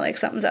lets you know like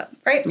something's up,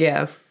 right?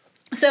 Yeah.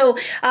 So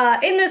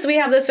in this, we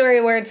have the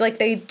story where it's like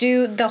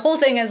the whole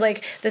thing is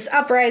like this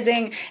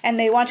uprising, and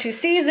they want to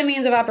seize the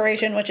means of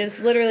operation, which is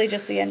literally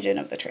just the engine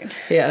of the train.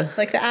 Yeah.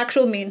 Like the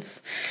actual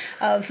means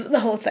of the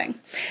whole thing.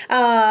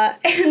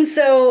 And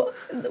so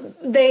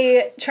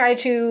they try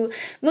to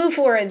move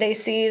forward. They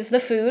seize the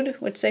food,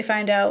 which they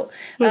find out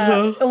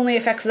only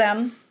affects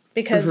them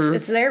because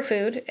it's their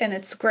food and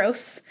it's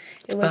gross.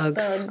 It was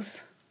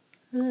bugs.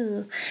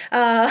 Horror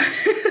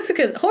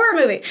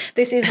movie.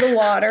 They seize the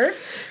water,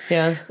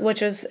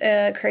 which was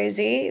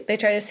crazy. They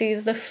try to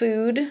seize the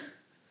food,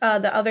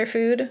 the other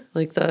food,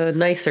 like the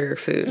nicer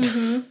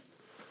food,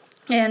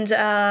 and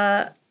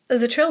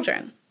the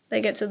children.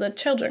 They get to the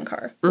children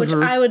car, which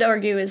I would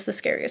argue is the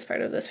scariest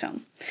part of this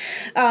film.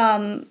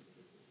 Our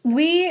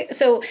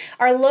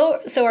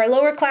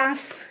lower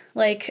class,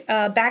 like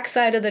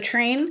backside of the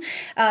train,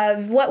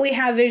 what we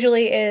have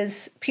visually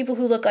is people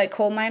who look like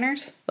coal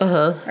miners.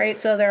 Right?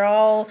 So they're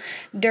all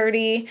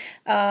dirty.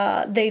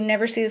 They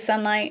never see the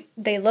sunlight.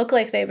 They look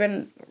like they've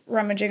been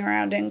rummaging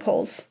around in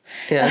coals.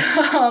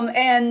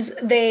 And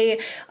they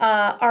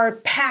are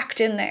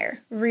packed in there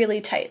really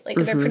tight. Like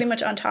they're pretty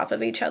much on top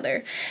of each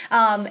other.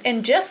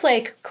 And just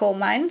like coal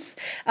mines,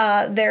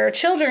 their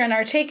children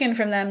are taken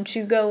from them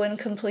to go and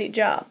complete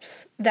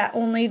jobs that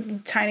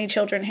only tiny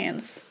children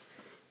hands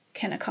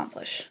can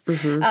accomplish.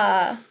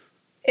 And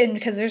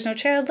because there's no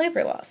child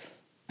labor laws.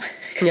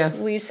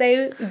 We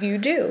say you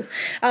do.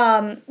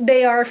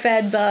 They are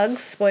fed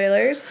bugs,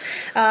 spoilers,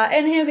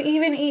 and have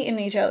even eaten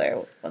each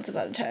other once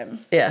upon a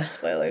time.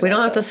 Spoilers. We don't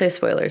have to say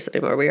spoilers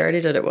anymore. We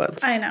already did it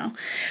once. I know.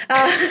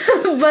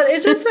 But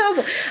it's just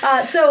helpful.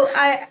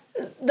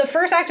 The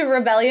first act of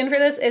rebellion for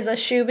this is a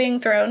shoe being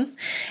thrown.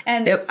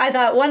 And I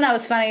thought, one, that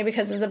was funny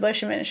because of the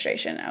Bush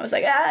administration. I was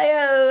like,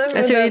 that's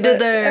what you did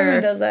there.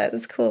 Everyone does that.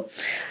 It's cool.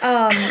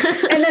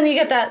 And then you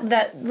get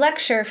that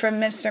lecture from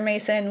Mr.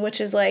 Mason,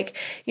 which is like,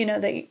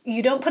 that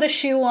you don't put a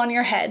shoe on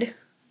your head.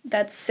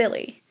 That's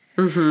silly.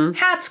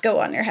 Hats go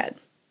on your head.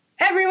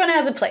 Everyone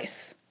has a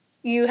place.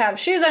 You have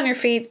shoes on your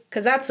feet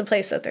because that's the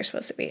place that they're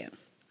supposed to be in.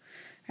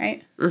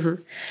 Right?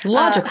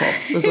 Logical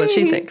is what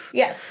she thinks.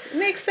 Yes.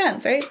 Makes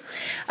sense, right?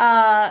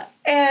 Logical.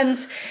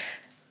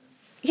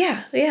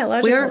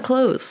 We aren't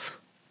clothes.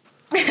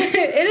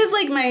 It is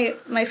like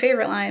my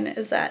favorite line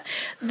is that.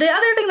 The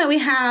other thing that we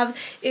have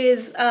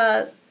is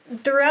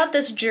throughout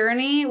this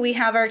journey, we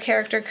have our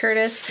character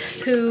Curtis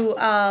who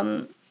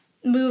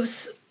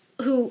moves,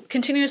 who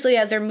continuously,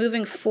 as they're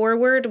moving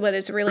forward, what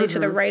is really to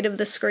the right of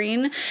the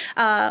screen,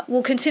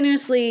 will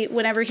continuously,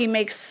 whenever he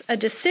makes a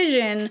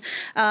decision,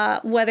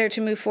 whether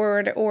to move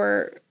forward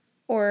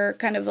or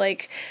kind of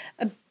like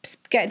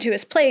get into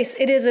his place,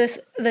 it is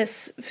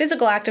this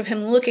physical act of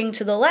him looking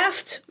to the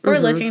left or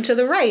looking to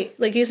the right.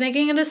 Like, he's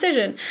making a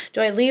decision.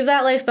 Do I leave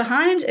that life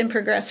behind and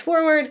progress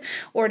forward,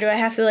 or do I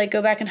have to, like,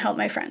 go back and help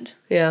my friend?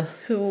 Yeah.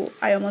 Who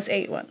I almost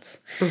ate once.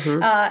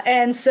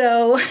 And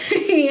so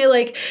he,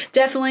 like,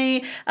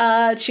 definitely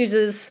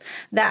chooses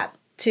that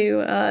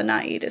to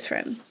not eat his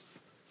friend.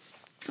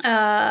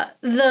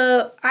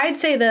 I'd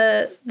say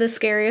the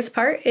scariest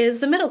part is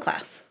the middle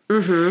class.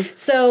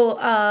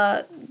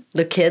 So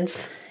the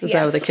kids. Is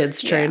that what the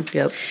kids train?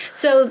 Yeah. Yep.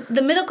 So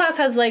the middle class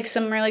has, like,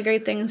 some really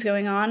great things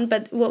going on,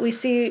 but what we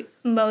see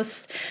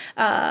most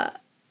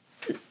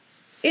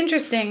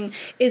interesting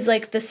is,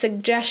 like, the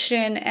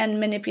suggestion and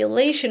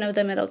manipulation of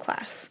the middle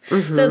class.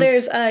 So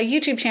there's a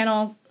YouTube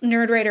channel,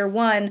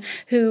 Nerdwriter1,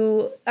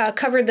 who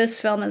covered this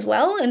film as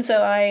well, and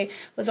so I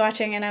was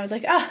watching and I was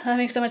like, that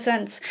makes so much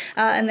sense.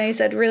 And they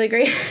said really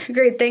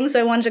great things, so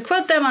I wanted to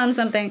quote them on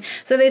something.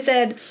 So they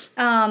said,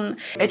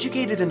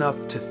 educated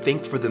enough to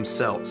think for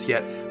themselves,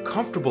 yet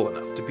comfortable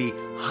enough to be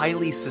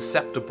highly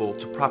susceptible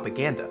to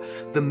propaganda,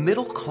 the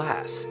middle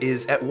class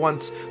is at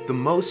once the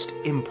most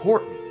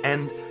important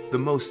and the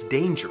most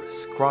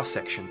dangerous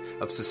cross-section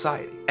of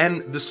society.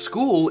 And the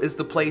school is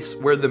the place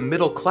where the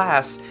middle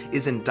class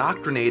is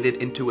indoctrinated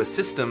into a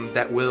system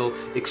that will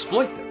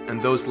exploit them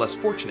and those less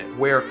fortunate,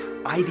 where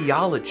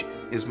ideology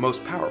is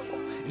most powerful.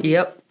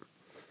 Yep.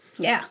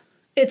 Yeah.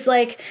 It's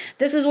like,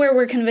 this is where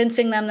we're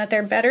convincing them that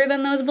they're better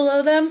than those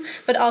below them,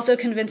 but also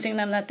convincing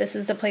them that this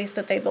is the place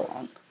that they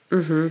belong.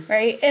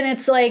 Right? And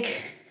it's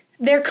like,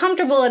 they're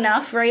comfortable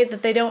enough, right,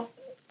 that they don't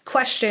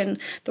question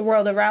the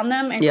world around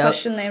them and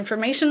question the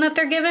information that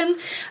they're given,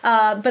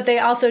 but they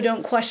also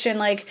don't question,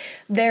 like,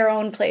 their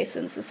own place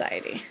in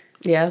society.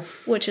 Yeah.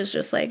 Which is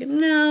just like,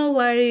 no,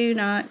 why do you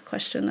not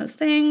question those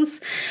things?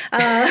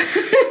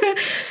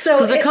 So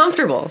because they're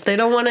comfortable. They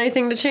don't want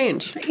anything to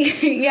change.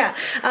 Yeah.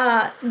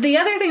 The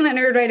other thing that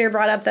Nerdwriter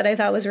brought up that I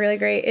thought was really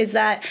great is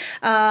that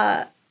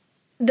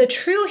the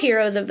true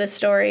heroes of this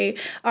story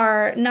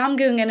are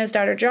Namgung and his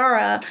daughter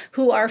Jara,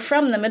 who are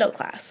from the middle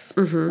class.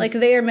 Like,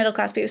 they are middle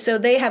class people. So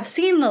they have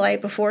seen the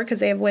light before because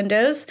they have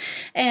windows,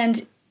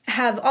 and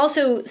have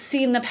also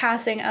seen the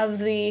passing of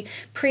the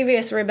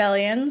previous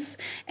rebellions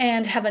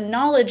and have a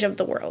knowledge of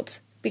the world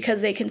because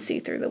they can see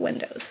through the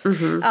windows.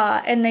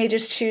 And they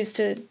just choose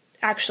to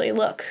actually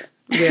look.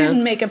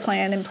 And make a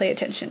plan and pay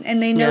attention. And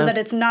they know that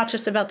it's not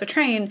just about the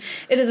train,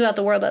 it is about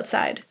the world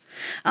outside,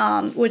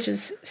 which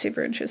is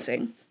super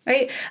interesting.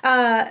 Right?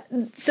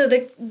 So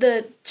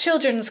the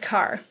children's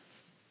car.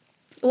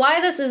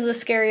 Why this is the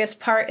scariest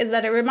part is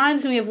that it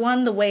reminds me of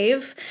The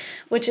Wave,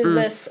 which is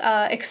this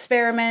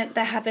experiment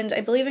that happened,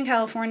 I believe, in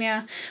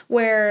California,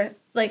 where,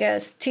 like, a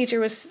teacher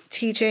was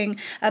teaching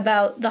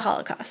about the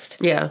Holocaust.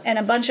 Yeah. And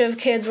a bunch of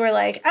kids were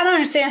like, I don't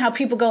understand how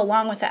people go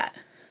along with that.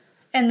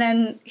 And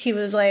then he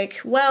was like,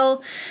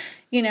 well,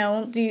 you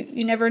know,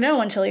 you never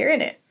know until you're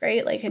in it,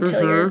 right? Like,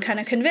 until you're kind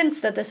of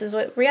convinced that this is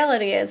what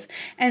reality is.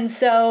 And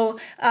so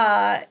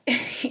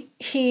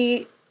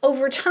he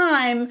over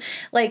time,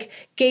 like,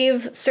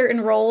 gave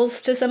certain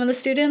roles to some of the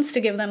students to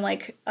give them,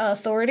 like,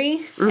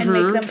 authority and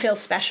make them feel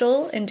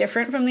special and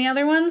different from the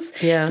other ones.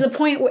 Yeah. To the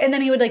point where, and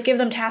then he would, like, give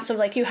them tasks of,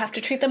 like, you have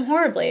to treat them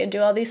horribly and do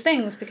all these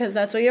things because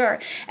that's what you are.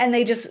 And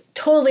they just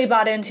totally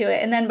bought into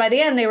it. And then by the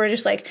end, they were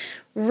just, like,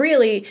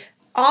 really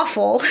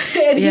awful.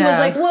 And he was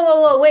like,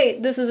 whoa,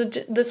 wait, this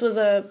was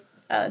a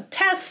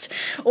test,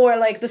 or,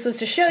 like, this was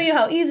to show you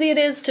how easy it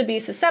is to be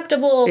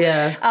susceptible.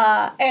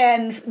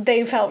 And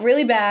they felt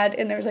really bad,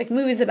 and there was, like,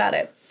 movies about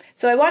it.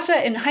 So I watched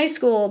that in high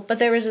school, but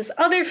there was this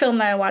other film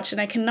that I watched, and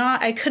I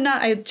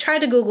tried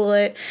to Google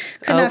it,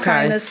 could not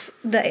find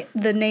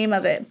the name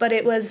of it, but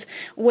it was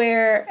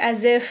where,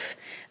 as if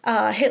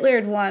Hitler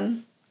had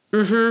won.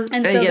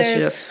 And so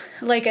there's,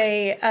 like,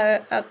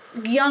 a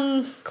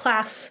young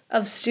class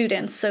of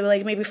students, so,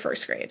 like, maybe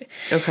first grade.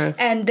 Okay.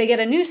 And they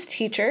get a new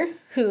teacher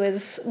who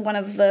is one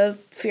of the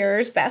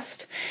Führer's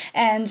best,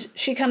 and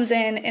she comes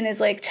in and is,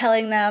 like,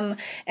 telling them,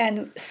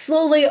 and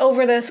slowly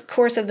over the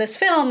course of this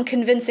film,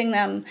 convincing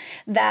them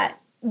that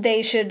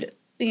they should,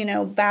 you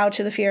know, bow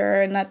to the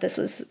Führer and that this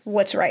was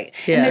what's right.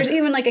 Yeah. And there's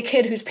even, like, a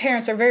kid whose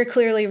parents are very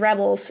clearly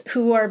rebels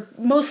who are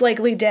most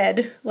likely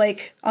dead,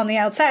 like, on the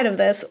outside of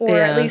this, or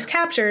at least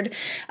captured,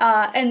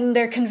 and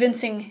they're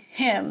convincing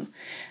him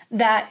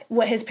that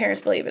what his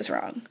parents believe is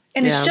wrong.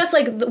 And it's just,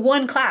 like,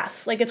 one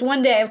class. Like, it's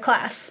one day of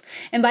class.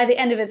 And by the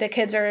end of it, the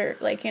kids are,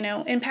 like, you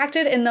know,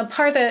 impacted. And the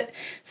part that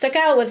stuck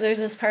out was there's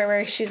this part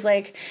where she's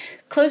like,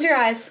 close your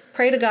eyes,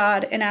 pray to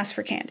God, and ask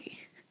for candy.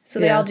 So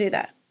they all do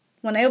that.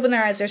 When they open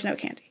their eyes, there's no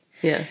candy.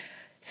 Yeah.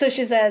 So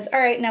she says, all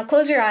right, now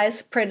close your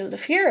eyes, pray to the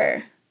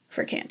Führer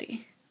for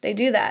candy. They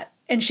do that.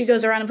 And she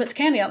goes around and puts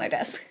candy on their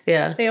desk.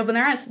 Yeah. They open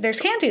their eyes.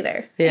 There's candy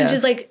there. Yeah. And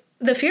she's like,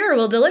 the Fuhrer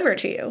will deliver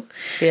to you.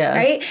 Yeah.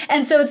 Right?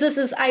 And so it's just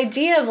this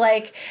idea of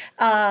like,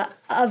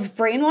 of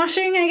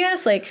brainwashing, I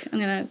guess. Like, I'm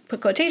going to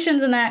put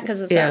quotations in that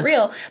because it's not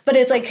real. But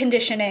it's like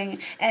conditioning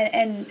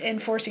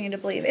and forcing you to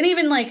believe. And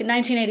even like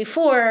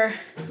 1984,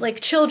 like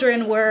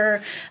children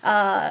were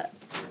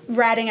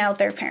ratting out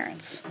their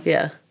parents.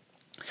 Yeah.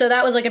 So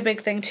that was like a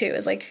big thing too,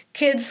 is like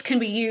kids can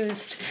be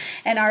used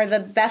and are the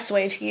best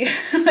way to use,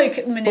 like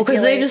manipulate. Well,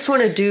 because they just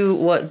want to do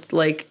what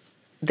like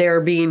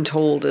they're being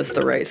told is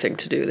the right thing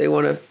to do. They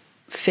want to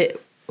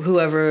fit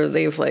whoever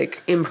they've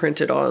like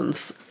imprinted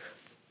on's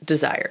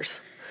desires.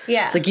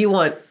 Yeah. It's like you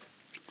want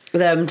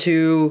them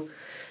to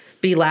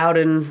be loud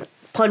and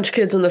punch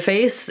kids in the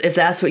face. If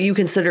that's what you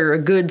consider a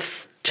good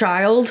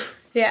child,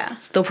 yeah,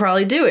 they'll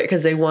probably do it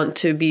because they want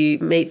to be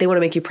they want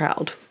to make you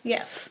proud.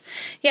 Yes.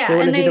 Yeah. They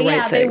want to do the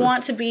right thing. They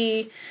want to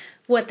be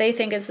what they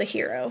think is the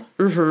hero.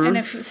 Mm-hmm. And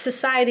if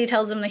society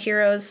tells them the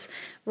heroes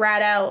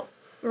rat out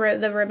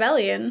the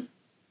rebellion,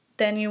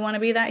 then you want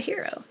to be that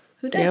hero.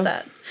 Who does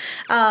that?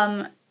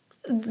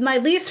 My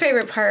least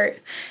favorite part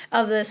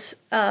of this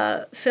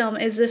film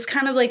is this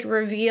kind of like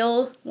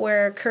reveal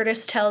where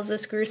Curtis tells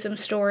this gruesome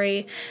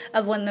story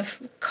of when the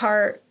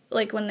car,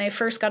 like when they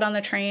first got on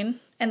the train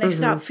and they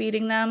stopped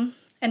feeding them.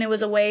 And it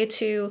was a way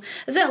to,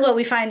 that's not what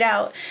we find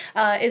out,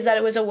 is that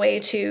it was a way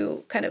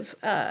to kind of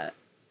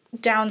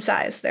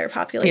downsize their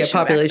population. Yeah,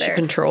 population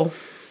control.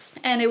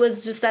 And it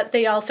was just that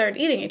they all started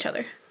eating each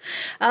other.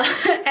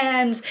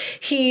 And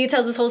he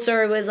tells this whole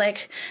story was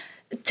like,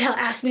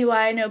 ask me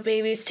why I know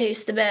babies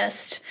taste the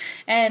best.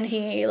 And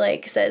he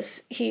like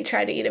says he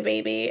tried to eat a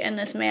baby and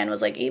this man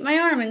was like, eat my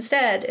arm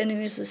instead. And he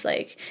was just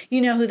like, you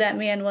know who that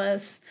man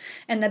was.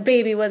 And the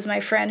baby was my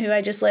friend who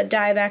I just let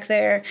die back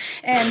there.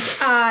 And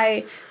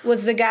I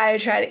was the guy who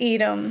tried to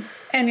eat him.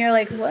 And you're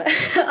like, what?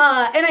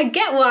 And I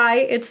get why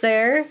it's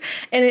there.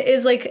 And it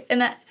is like,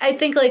 and I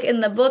think like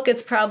in the book,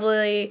 it's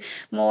probably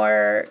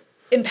more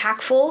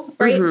impactful,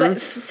 right? But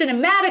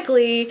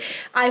cinematically,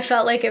 I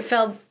felt like it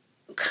felt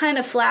kind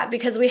of flat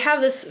because we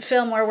have this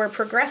film where we're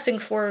progressing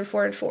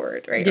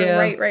forward, right? Yeah.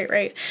 Or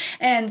right.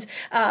 And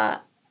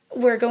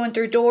we're going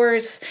through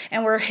doors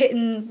and we're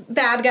hitting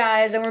bad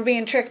guys and we're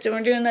being tricked and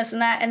we're doing this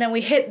and that. And then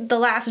we hit the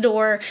last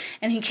door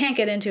and he can't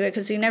get into it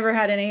because he never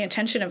had any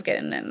intention of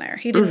getting in there.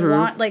 He didn't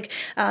want, like,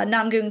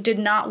 Namgung did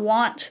not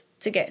want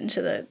to get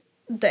into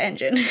the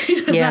engine.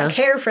 He does not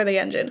care for the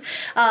engine.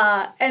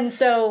 And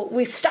so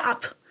we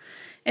stop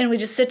and we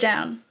just sit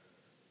down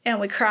and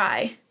we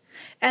cry.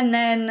 And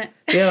then...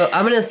 Yo,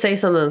 I'm going to say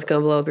something that's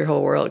going to blow up your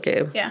whole world,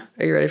 Gabe. Yeah.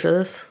 Are you ready for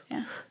this?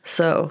 Yeah.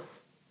 So,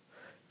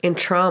 in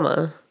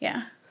trauma...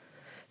 Yeah.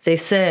 They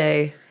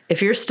say,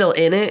 if you're still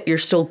in it, you're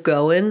still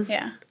going.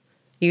 Yeah.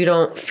 You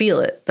don't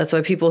feel it. That's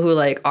why people who,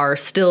 like, are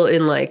still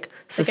in, like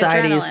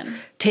societies adrenaline.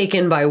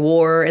 Taken by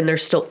war and they're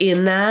still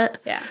in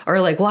that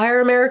are like, why are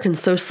Americans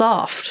so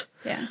soft?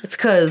 Yeah. It's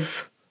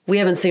because we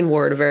haven't seen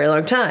war in a very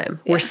long time.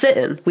 We're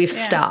sitting. We've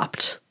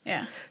stopped.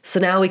 Yeah.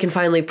 So now we can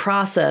finally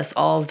process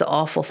all of the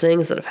awful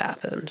things that have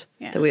happened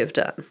that we have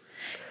done.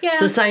 Yeah.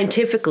 So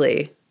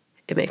scientifically,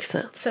 it makes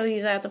sense. So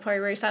he's at the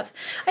part where he stops.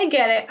 I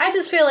get it. I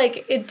just feel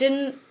like it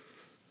didn't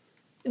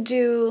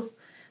do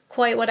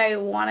quite what I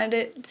wanted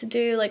it to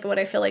do, like what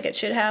I feel like it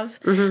should have.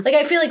 Like,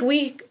 I feel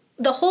like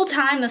the whole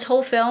time, this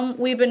whole film,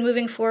 we've been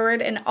moving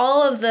forward, and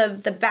all of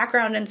the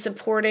background and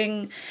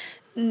supporting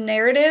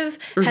narrative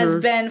has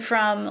been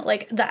from,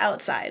 like, the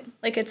outside.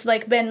 Like, it's,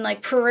 like, been,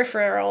 like,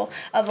 peripheral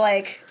of,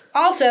 like...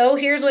 Also,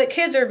 here's what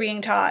kids are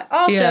being taught.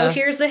 Also,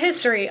 here's the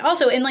history.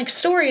 Also, in, like,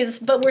 stories,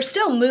 but we're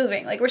still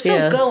moving. Like, we're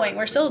still going.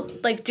 We're still,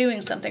 like,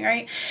 doing something,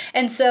 right?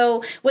 And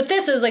so, with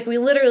this, it was, like, we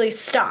literally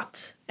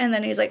stopped. And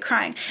then he's, like,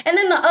 crying. And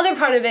then the other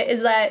part of it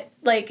is that,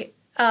 like,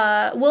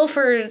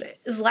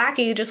 Wilford's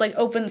lackey just, like,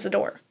 opens the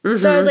door.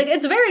 So I was like,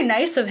 it's very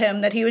nice of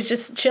him that he was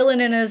just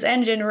chilling in his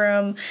engine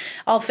room,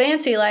 all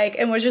fancy-like,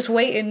 and was just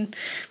waiting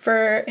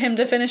for him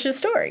to finish his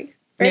story.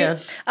 Right?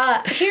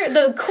 Yeah. Here,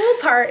 the cool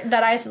part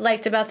that I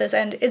liked about this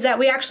end is that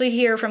we actually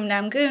hear from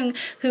Namgung,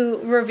 who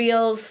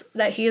reveals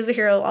that he is a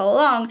hero all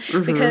along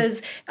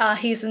because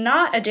he's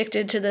not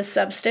addicted to this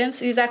substance.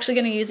 He's actually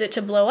going to use it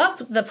to blow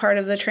up the part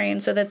of the train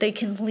so that they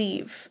can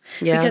leave.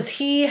 Yeah. Because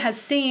he has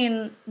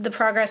seen the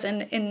progress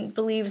and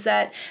believes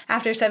that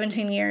after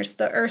 17 years,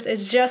 the Earth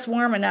is just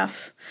warm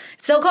enough.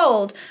 It's still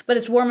cold, but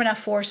it's warm enough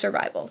for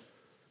survival.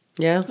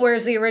 Yeah.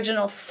 Whereas the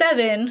original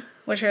 7,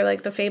 which are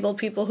like the fabled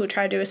people who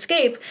tried to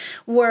escape,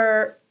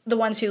 were the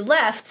ones who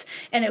left,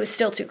 and it was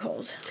still too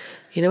cold.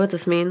 You know what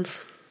this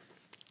means?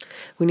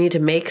 We need to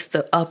make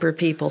the upper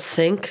people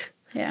think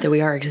that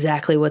we are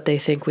exactly what they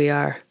think we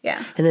are.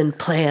 Yeah. And then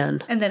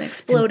plan. And then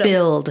explode and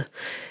build.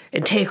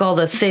 And take all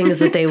the things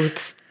that they would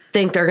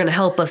think they're going to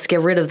help us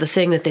get rid of the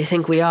thing that they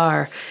think we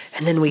are.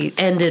 And then we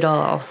end it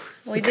all.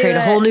 We create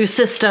a whole new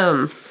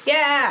system.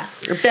 Yeah.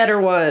 A better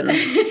one.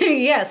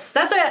 Yes.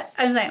 That's what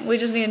I'm saying. We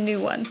just need a new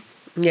one.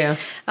 Yeah.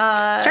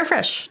 Start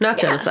fresh. Not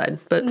genocide,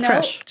 but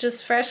fresh.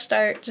 Just fresh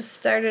start. Just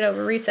start it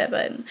over. Reset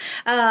button.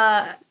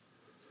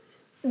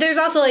 there's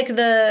also like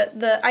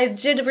I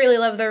did really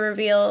love the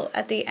reveal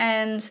at the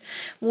end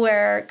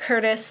where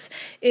Curtis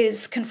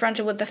is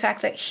confronted with the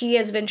fact that he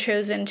has been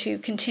chosen to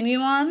continue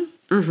on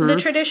the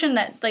tradition,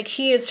 that like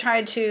he has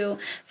tried to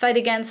fight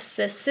against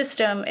this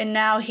system and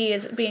now he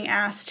is being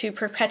asked to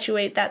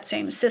perpetuate that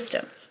same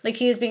system. Like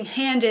he is being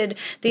handed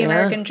the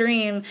American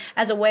dream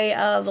as a way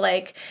of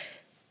like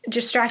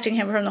distracting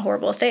him from the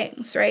horrible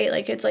things, right?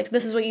 Like it's like,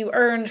 this is what you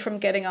earned from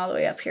getting all the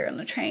way up here on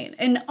the train.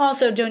 And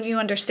also, don't you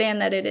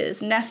understand that it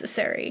is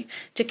necessary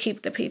to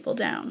keep the people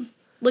down?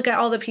 Look at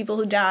all the people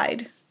who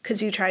died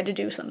because you tried to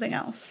do something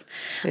else.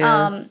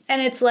 And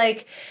it's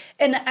like,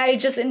 and I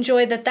just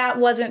enjoyed that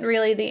wasn't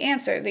really the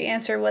answer. The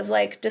answer was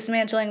like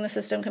dismantling the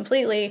system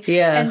completely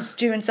and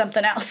doing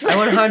something else. I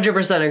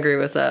 100% agree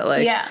with that.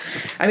 Like,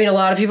 I mean, a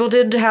lot of people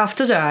did have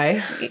to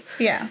die.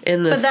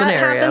 In this scenario. But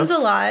that happens a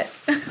lot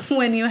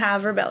when you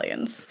have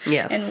rebellions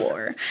in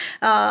war.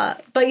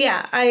 But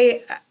yeah,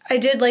 I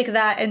did like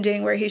that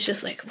ending where he's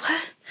just like,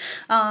 what?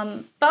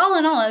 But all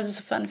in all, it was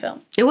a fun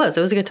film. It was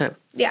a good time.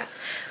 Yeah.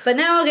 But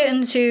now I'll get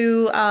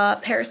into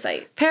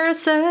Parasite.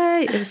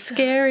 Parasite. It was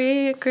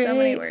scary. Great. So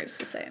many words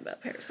to say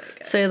about Parasite,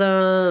 guys. Say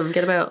them.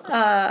 Get them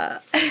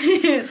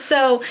out.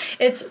 So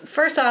it's,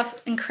 first off,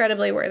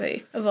 incredibly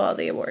worthy of all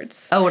the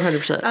awards. Oh,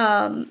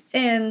 100%.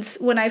 And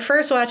when I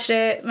first watched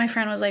it, my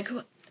friend was like,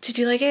 did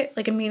you like it?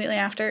 Like immediately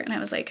after. And I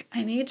was like,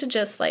 I need to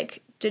just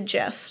like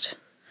digest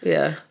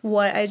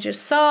what I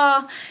just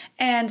saw.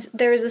 And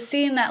there was a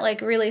scene that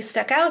like really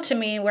stuck out to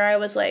me where I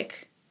was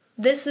like,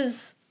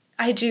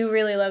 I do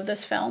really love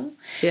this film.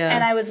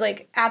 And I was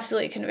like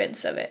absolutely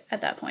convinced of it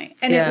at that point.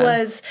 And it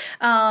was,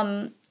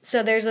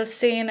 so there's a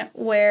scene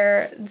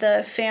where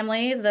the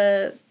family,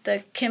 the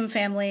Kim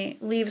family,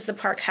 leaves the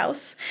Park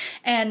house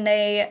and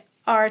they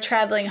are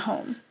traveling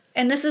home.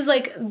 And this is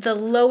like the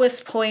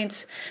lowest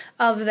point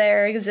of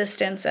their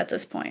existence at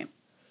this point,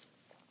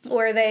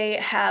 where they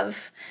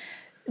have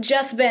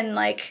just been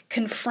like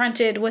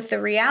confronted with the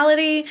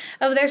reality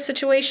of their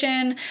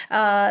situation.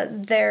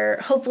 They're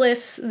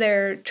hopeless,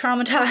 they're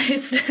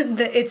traumatized,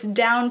 it's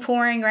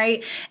downpouring,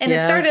 right? And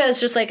it started as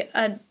just like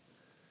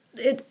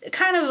it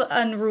kind of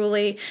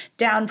unruly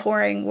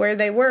downpouring where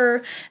they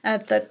were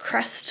at the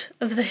crest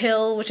of the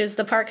hill, which is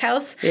the Park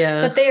house.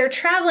 But they are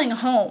traveling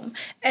home,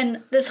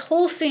 and this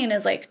whole scene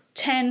is like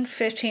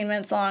 10-15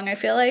 minutes long, I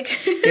feel like.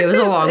 It was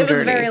a long journey. It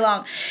was very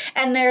long.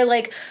 And they're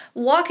like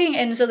walking,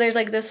 and so there's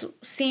like this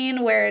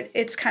scene where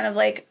it's kind of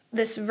like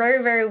this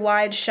very, very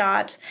wide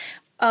shot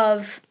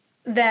of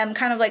them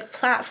kind of like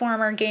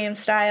platformer game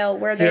style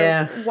where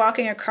they're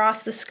walking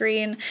across the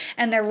screen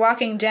and they're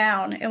walking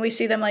down, and we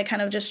see them like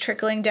kind of just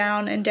trickling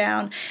down, and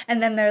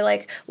then they're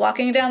like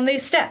walking down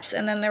these steps,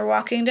 and then they're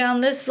walking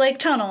down this like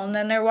tunnel, and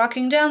then they're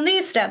walking down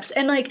these steps,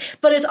 and like,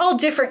 but it's all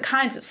different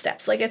kinds of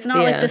steps. Like it's not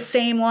like the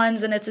same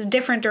ones, and it's a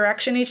different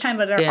direction each time,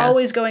 but they're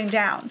always going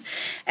down.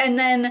 And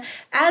then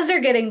as they're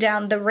getting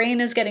down, the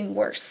rain is getting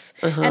worse.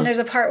 And there's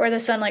a part where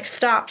the sun like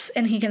stops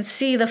and he can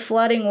see the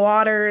flooding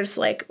waters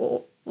like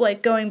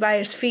going by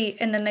his feet,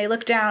 and then they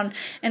look down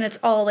and it's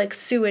all like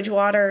sewage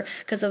water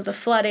because of the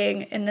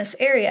flooding in this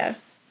area,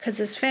 because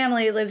his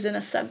family lives in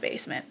a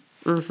sub-basement.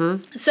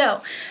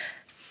 So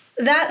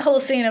that whole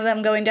scene of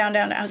them going down,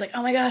 I was like,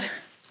 oh my god,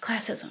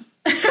 classism.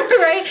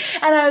 Right?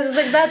 And I was just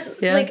like,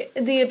 that's like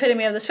the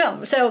epitome of this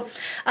film. So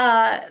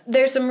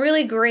there's some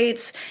really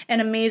great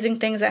and amazing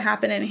things that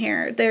happen in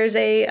here. There's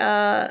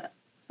a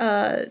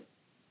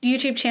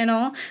YouTube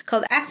channel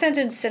called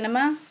Accented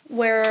Cinema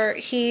where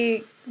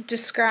he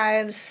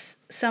describes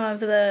some of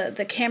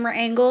the camera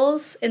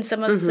angles and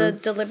some of the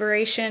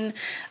deliberation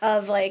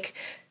of like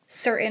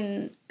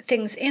certain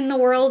things in the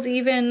world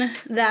even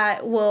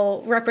that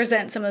will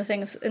represent some of the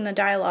things in the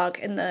dialogue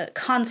and the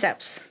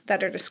concepts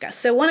that are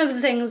discussed. So one of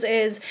the things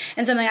is,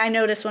 and something I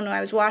noticed when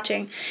I was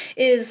watching,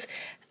 is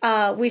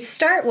we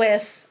start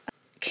with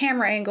a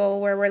camera angle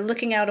where we're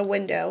looking out a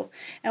window,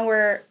 and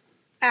we're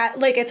at,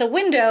 like, it's a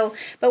window,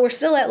 but we're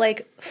still at,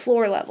 like,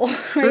 floor level,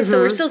 right? So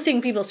we're still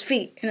seeing people's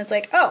feet, and it's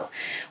like, oh,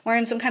 we're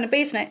in some kind of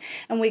basement.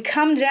 And we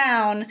come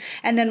down,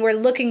 and then we're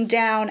looking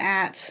down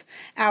at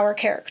our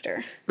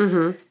character.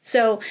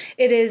 So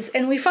it is,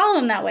 and we follow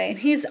him that way. And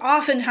he's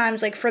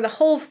oftentimes, like, for the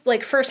whole,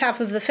 like, first half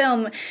of the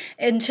film,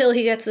 until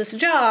he gets this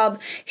job,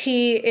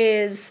 he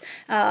is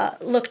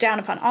looked down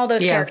upon. All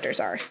those characters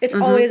are. It's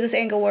always this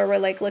angle where we're,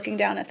 like, looking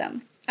down at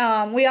them.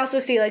 We also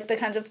see, like, the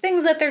kinds of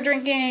things that they're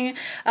drinking,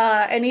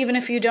 and even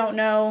if you don't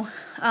know,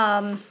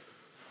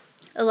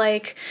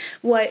 like,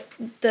 what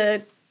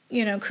the,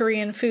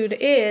 Korean food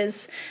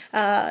is,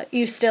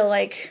 you still,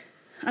 like,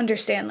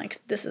 understand,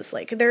 like, this is,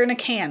 like, they're in a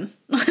can,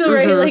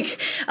 right? Like,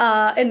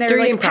 and they're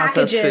like,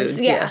 packages.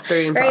 Food. Yeah,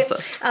 they're eating right?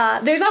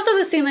 processed. There's also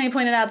this scene that you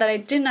pointed out that I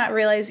did not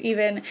realize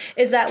even,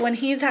 is that when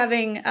he's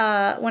having,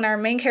 when our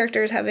main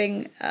character is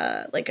having,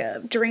 like,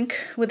 a drink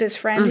with his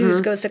friend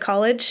who goes to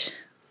college,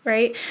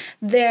 right?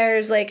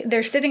 There's like,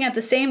 they're sitting at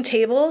the same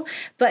table,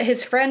 but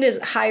his friend is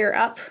higher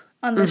up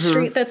on the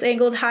street that's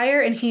angled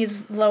higher, and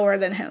he's lower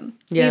than him.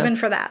 Yeah. Even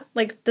for that.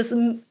 Like, this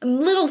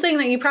little thing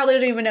that you probably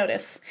didn't even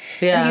notice.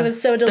 Yeah. And he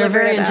was so deliberate.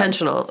 They're very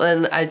intentional.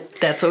 And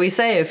that's what we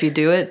say. If you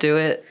do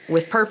it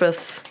with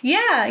purpose.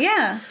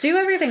 Yeah. Do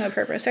everything with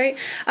purpose, right?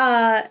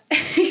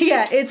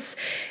 Yeah, it's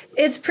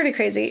pretty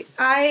crazy.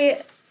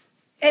 I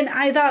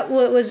thought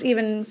what was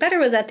even better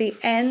was at the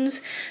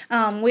end,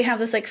 we have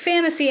this, like,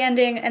 fantasy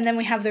ending, and then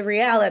we have the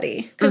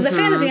reality. Because the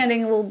fantasy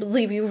ending will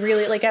leave you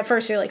really, like, at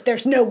first you're like,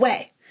 there's no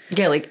way.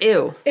 Yeah, like,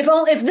 ew.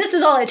 If this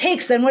is all it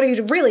takes, then what are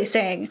you really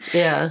saying?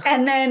 Yeah.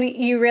 And then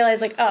you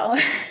realize, like,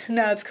 oh,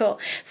 no, it's cool.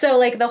 So,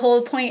 like, the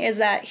whole point is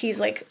that he's,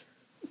 like,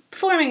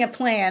 forming a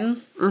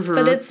plan,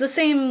 but it's the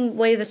same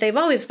way that they've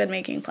always been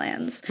making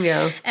plans.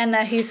 Yeah. And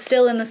that he's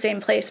still in the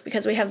same place,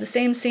 because we have the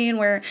same scene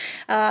where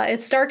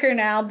it's darker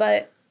now,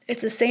 but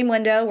it's the same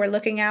window. We're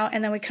looking out,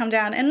 and then we come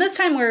down. And this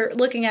time we're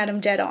looking at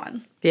him dead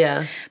on.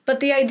 Yeah.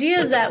 But the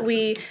idea is that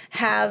we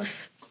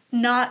have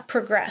not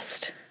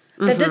progressed.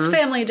 That this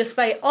family,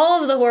 despite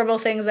all of the horrible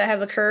things that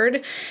have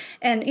occurred,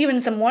 and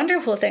even some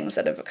wonderful things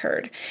that have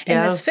occurred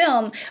in this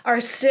film, are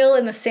still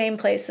in the same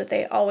place that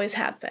they always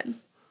have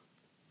been.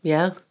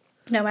 Yeah.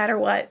 No matter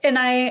what. And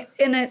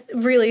it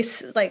really,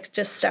 like,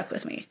 just stuck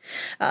with me.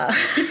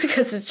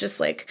 Because it's just,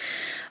 like,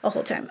 a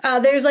whole time.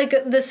 There's, like,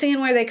 the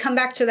scene where they come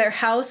back to their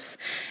house,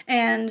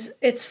 and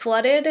it's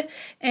flooded,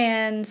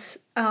 and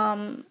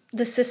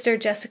the sister,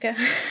 Jessica,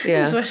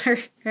 is what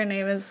her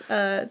name is,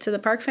 to the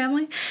Park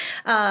family,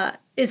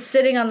 is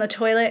sitting on the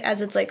toilet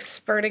as it's, like,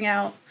 spurting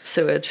out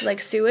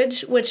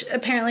sewage, which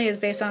apparently is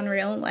based on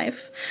real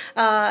life.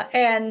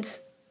 And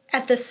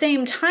at the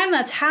same time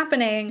that's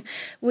happening,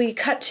 we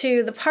cut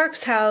to the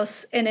Parks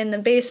house, and in the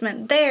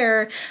basement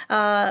there,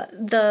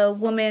 the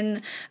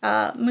woman,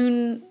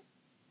 Moon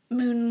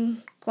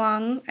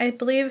Guang, I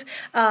believe,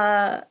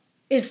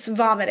 is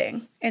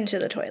vomiting into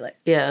the toilet.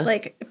 Yeah.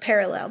 Like,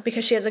 parallel.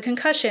 Because she has a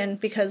concussion,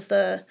 because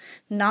the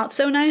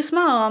not-so-nice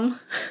mom,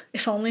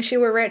 if only she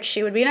were rich,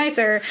 she would be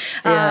nicer,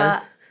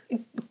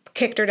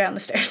 kicked her down the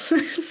stairs.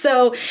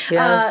 So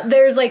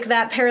there's, like,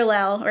 that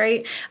parallel,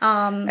 right?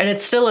 And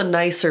it's still a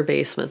nicer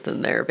basement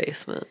than their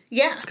basement.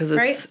 Yeah. Because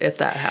it's at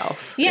that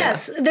house.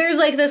 Yes. Yeah. There's,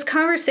 like, this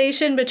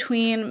conversation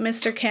between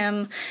Mr.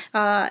 Kim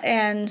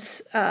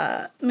and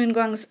Moon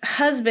Guang's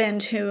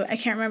husband, who I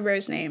can't remember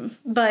his name,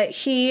 but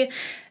he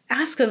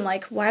asks him,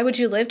 like, why would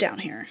you live down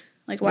here?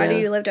 Like, why do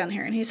you live down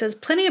here? And he says,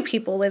 plenty of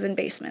people live in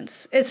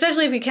basements,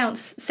 especially if you count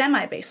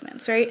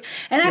semi-basements, right?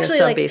 And actually,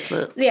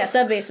 sub-basements.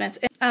 Sub-basements.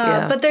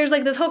 But there's,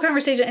 like, this whole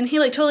conversation, and he,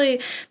 like,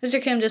 totally,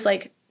 Mr. Kim just,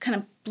 like, kind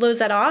of blows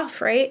that off,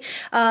 right?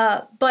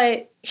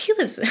 But he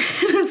lives in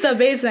a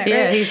sub-basement, right?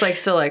 Yeah, he's, like,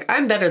 still like,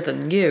 I'm better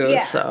than you,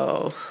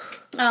 so...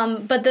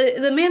 But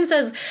the man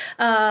says,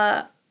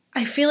 I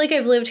feel like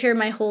I've lived here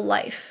my whole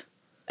life.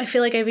 I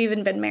feel like I've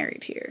even been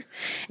married here.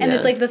 And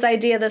it's, like, this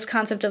idea, this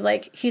concept of,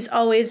 like, he's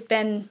always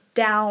been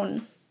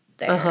down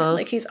there.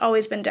 Like, he's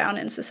always been down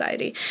in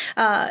society.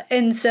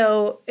 And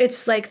so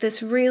it's, like,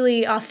 this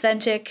really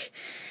authentic,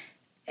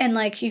 and,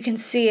 like, you can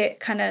see it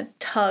kind of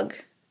tug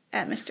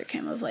at Mr.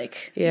 Kim of,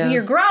 like,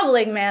 you're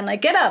groveling, man.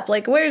 Like, get up.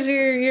 Like, where's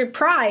your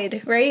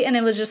pride, right? And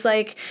it was just,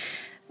 like,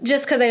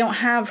 just because I don't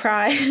have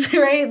pride,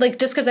 right? Like,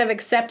 just because I've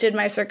accepted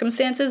my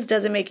circumstances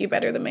doesn't make you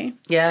better than me.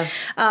 Yeah.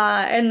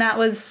 And that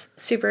was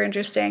super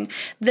interesting.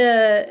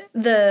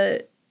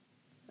 The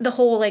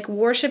whole, like,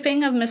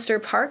 worshiping of Mr.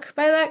 Park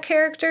by that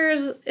character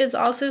is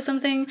also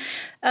something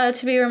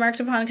to be remarked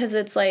upon, because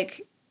it's,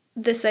 like,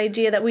 this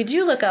idea that we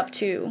do look up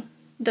to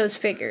those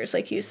figures,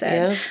 like you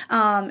said.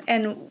 Yeah.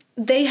 And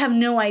they have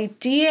no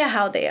idea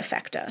how they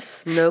affect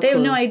us. They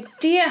have no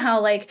idea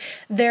how, like,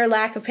 their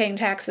lack of paying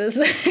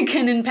taxes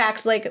can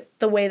impact, like,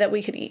 the way that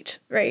we could eat,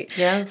 right?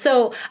 Yeah.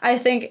 So I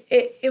think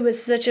it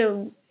was such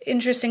a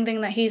interesting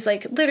thing that he's,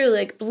 like, literally,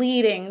 like,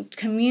 bleeding,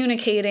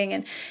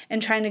 communicating,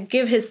 and trying to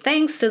give his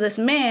thanks to this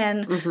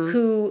man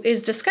who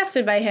is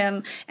disgusted by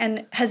him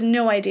and has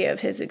no idea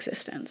of his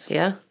existence.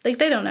 Yeah. Like,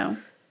 they don't know.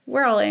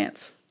 We're all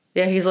ants.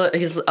 Yeah, he's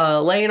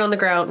laying on the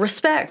ground.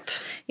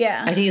 Respect.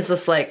 Yeah. And he's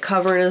just, like,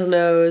 covering his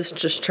nose,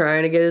 just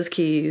trying to get his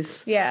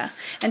keys. Yeah.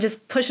 And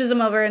just pushes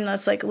him over and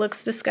just, like,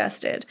 looks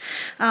disgusted.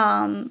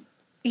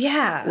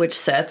 Yeah. Which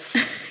sets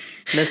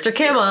Mr.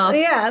 Kim off.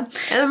 Yeah.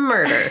 And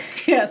murder.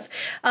 Yes.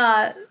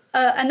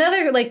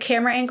 Another, like,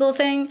 camera angle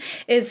thing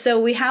is, so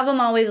we have them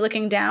always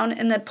looking down,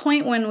 and the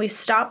point when we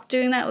stop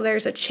doing that,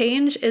 there's a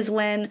change, is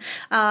when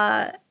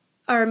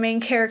our main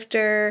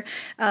character,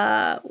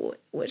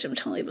 which I'm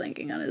totally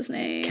blanking on his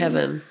name.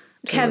 Kevin.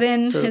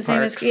 His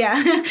name is,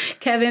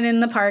 Kevin in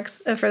the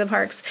Parks, for the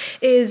Parks,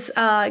 is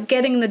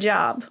getting the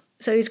job.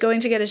 So he's going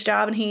to get his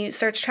job, and he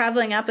starts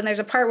traveling up, and there's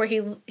a part where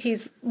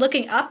he's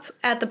looking up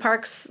at the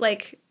Parks,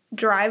 like,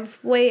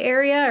 driveway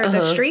area or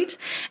the street,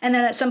 and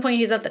then at some point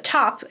he's at the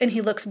top and he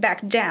looks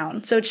back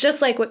down. So it's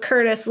just like with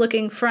Curtis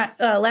looking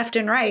left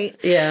and right.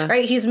 Yeah.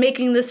 Right. He's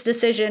making this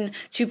decision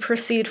to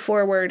proceed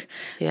forward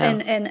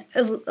and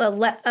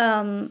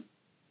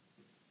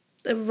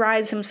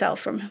rise himself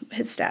from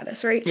his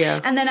status. Right.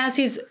 Yeah. And then as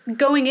he's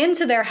going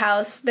into their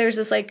house, there's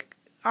this, like,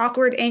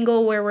 awkward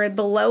angle where we're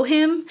below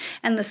him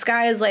and the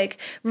sky is like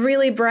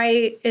really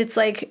bright. It's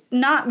like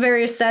not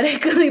very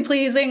aesthetically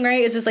pleasing,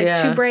 right? It's just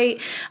like too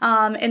bright.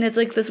 And it's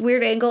like this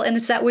weird angle, and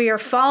it's that we are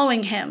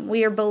following him.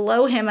 We are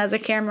below him as a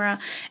camera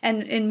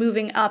and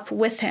moving up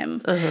with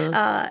him.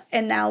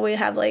 And now we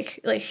have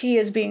like he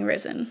is being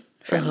risen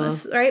from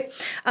this, right?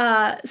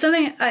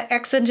 Something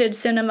Accented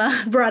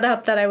Cinema brought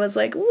up that I was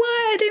like, what?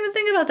 I didn't even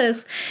think about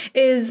this,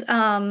 is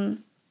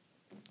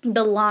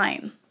the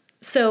line.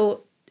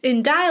 So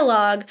in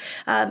dialogue,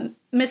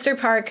 Mr.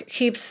 Park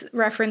keeps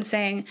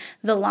referencing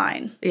the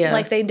line. Yeah.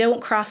 Like they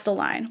don't cross the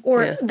line,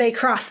 or they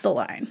cross the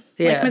line.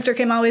 Yeah. Like Mr.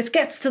 Kim always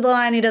gets to the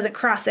line, he doesn't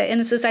cross it.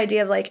 And it's this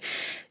idea of like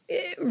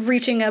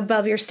reaching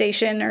above your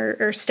station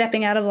or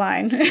stepping out of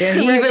line. Yeah,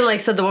 he even like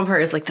said the one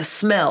part is like the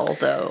smell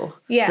though.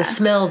 Yeah. The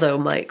smell though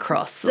might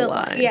cross the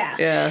line. Yeah.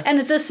 Yeah. And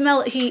it's a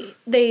smell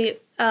they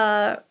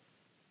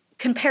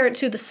compare it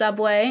to the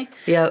subway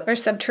or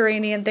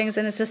subterranean things,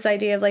 and it's this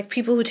idea of like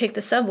people who take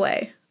the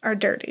subway are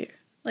dirty.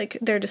 Like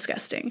they're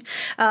disgusting.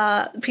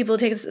 People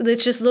take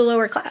it's just the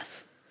lower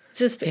class. It's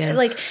just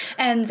like,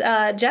 and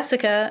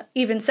Jessica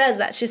even says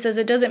that. She says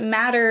it doesn't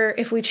matter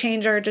if we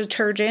change our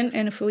detergent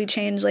and if we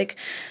change like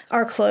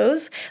our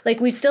clothes, like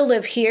we still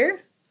live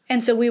here,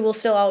 and so we will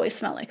still always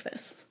smell like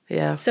this.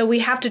 Yeah. So we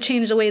have to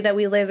change the way that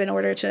we live in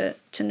order to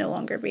no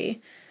longer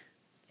be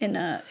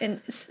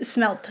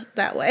smelt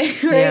that way,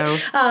 right?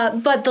 Yeah.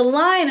 But the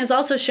line is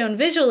also shown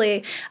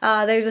visually.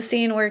 There's a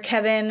scene where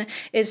Kevin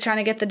is trying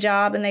to get the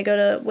job and they go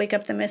to wake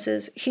up the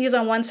missus. He's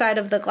on one side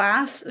of the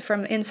glass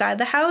from inside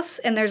the house,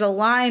 and there's a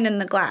line in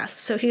the glass.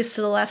 So he's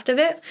to the left of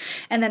it.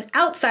 And then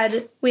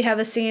outside, we have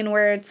a scene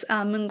where it's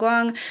Moon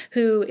Guang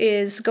who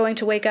is going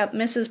to wake up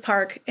Mrs.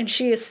 Park, and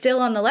she is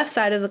still on the left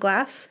side of the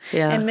glass,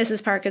 and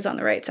Mrs. Park is on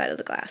the right side of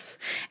the glass.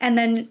 And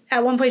then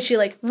at one point, she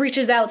like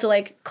reaches out to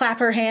like clap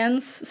her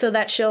hands so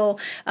that she'll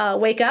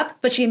wake up,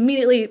 but she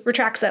immediately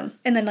retracts them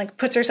and then like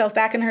puts herself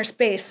back in her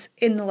space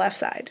in the left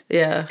side.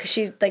 Yeah, because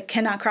she like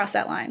cannot cross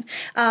that line.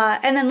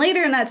 And then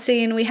later in that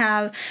scene, we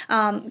have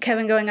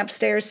Kevin going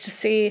upstairs to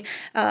see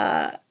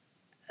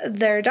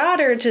their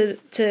daughter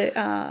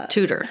to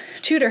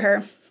tutor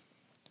her.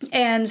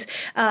 And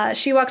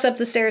she walks up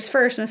the stairs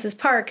first, Mrs.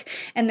 Park,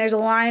 and there's a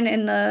line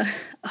in the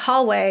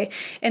hallway.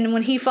 And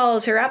when he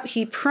follows her up,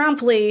 he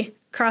promptly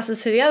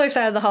crosses to the other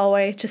side of the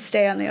hallway to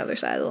stay on the other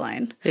side of the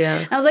line. Yeah.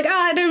 And I was like,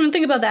 I didn't even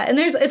think about that. And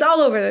it's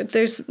all over.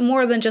 There's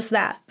more than just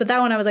that. But that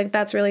one I was like,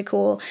 that's really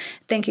cool.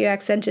 Thank you,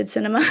 Accented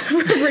Cinema,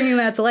 for bringing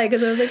that to light,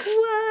 because I was like,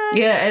 what?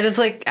 Yeah, and it's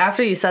like,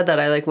 after you said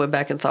that, I like went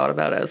back and thought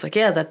about it. I was like,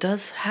 yeah, that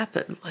does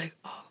happen. Like,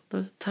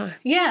 the time.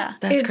 Yeah.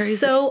 That's crazy. It's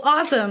so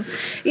awesome.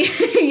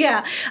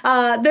 Yeah.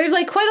 There's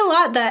like quite a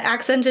lot that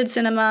Accented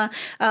Cinema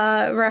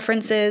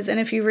references. And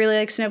if you really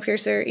like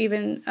Snowpiercer,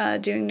 even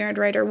doing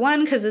Nerdwriter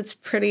 1, because it's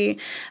pretty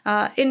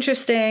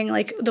interesting,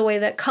 like the way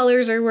that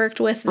colors are worked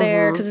with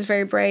there, because it's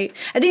very bright.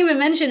 I didn't even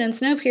mention in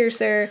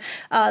Snowpiercer,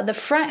 the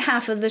front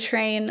half of the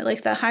train,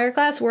 like the higher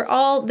class,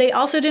 they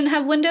also didn't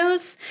have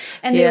windows,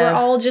 and they were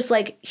all just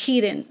like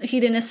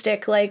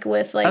hedonistic, like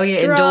with like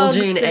drugs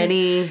indulging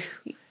any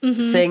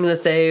thing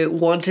that they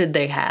wanted,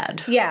 they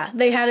had. Yeah,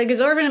 they had an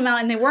exorbitant amount,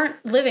 and they weren't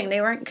living,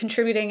 they weren't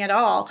contributing at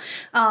all.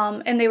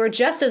 And they were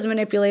just as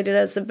manipulated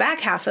as the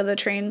back half of the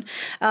train.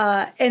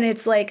 And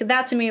it's like,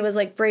 that to me was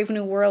like Brave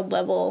New World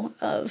level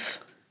of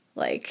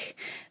like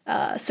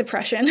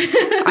suppression.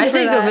 I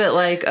think of it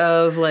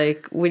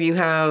like when you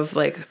have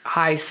like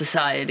high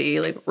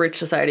society, like rich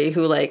society,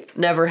 who like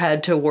never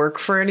had to work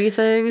for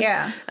anything.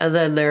 Yeah. And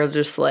then they're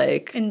just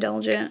like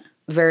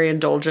very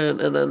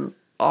indulgent, and then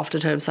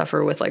oftentimes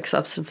suffer with like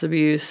substance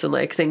abuse and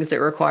like things that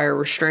require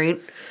restraint.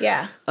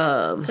 Yeah.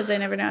 Because they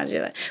never know how to do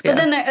that. But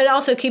then it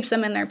also keeps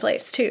them in their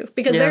place too,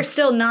 because they're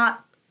still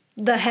not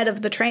the head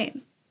of the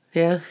train.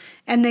 Yeah.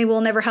 And they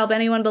will never help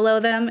anyone below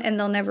them, and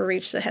they'll never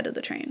reach the head of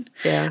the train.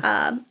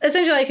 Yeah.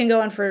 Essentially, I can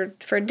go on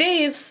for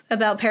days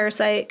about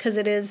Parasite, because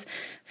it is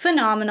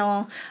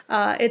phenomenal.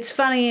 It's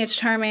funny, it's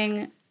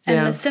charming,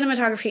 and the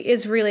cinematography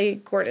is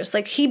really gorgeous.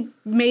 Like, he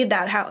made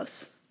that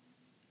house.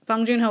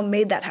 Bong Joon-ho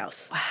made that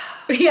house. Wow.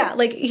 Yeah,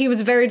 like he was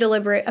very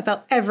deliberate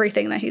about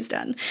everything that he's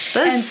done.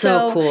 That's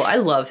so cool. I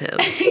love him.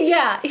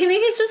 Yeah,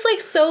 he's just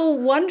like so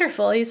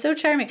wonderful. He's so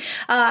charming.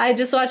 I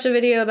just watched a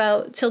video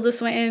about Tilda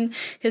Swinton,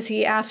 because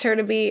he asked her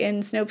to be in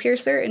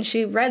Snowpiercer, and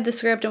she read the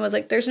script and was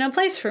like, "There's no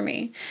place for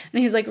me."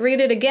 And he's like, "Read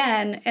it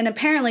again." And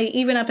apparently,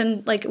 even up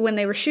in like when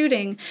they were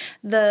shooting,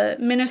 the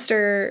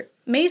Minister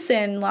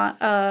Mason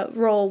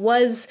role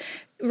was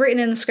written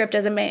in the script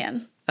as a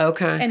man.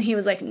 Okay. And he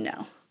was like,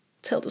 "No,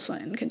 Tilda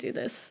Swinton can do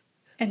this."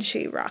 And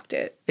she rocked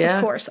it,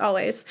 of course,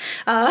 always.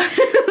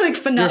 Like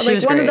phenomenal,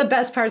 like one of the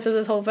best parts of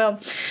this whole film.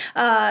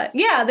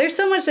 There's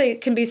so much that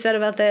can be said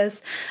about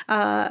this.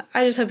 I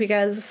just hope you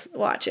guys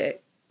watch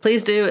it.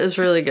 Please do. It's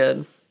really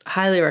good.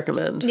 Highly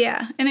recommend.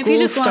 Yeah, and if you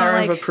just want star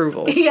like, of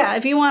approval. Yeah,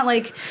 if you want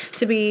like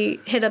to be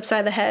hit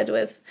upside the head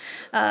with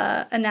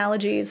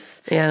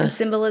analogies and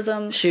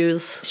symbolism,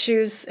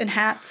 shoes and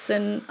hats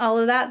and all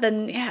of that,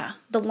 then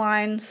the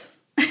lines.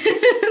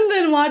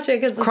 then watch it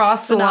because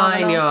Cross the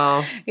line,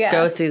 y'all. Yeah.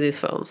 Go see these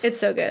films. It's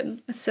so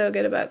good. It's so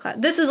good about class.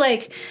 This is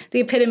like the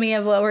epitome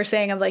of what we're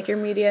saying of like your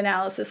media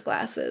analysis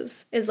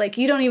classes is like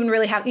you don't even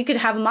really have, you could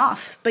have them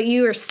off, but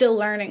you are still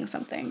learning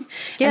something.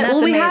 Yeah, and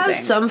that's we amazing. have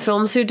some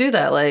films who do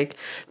that. Like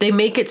they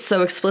make it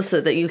so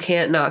explicit that you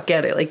can't not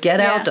get it. Like Get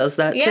Out does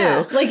that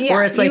too. Like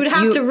where it's you like would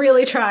have to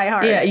really try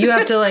hard. Yeah, you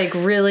have to like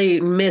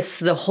really miss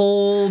the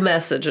whole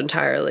message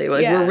entirely.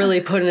 Like we're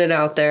really putting it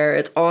out there.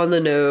 It's on the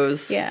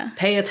nose. Yeah.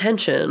 Pay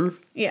attention.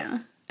 Yeah.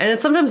 And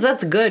sometimes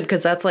that's good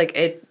because that's like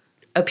it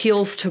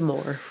appeals to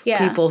more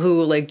people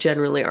who like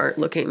generally aren't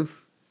looking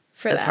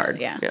for as that.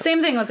 hard. Yeah.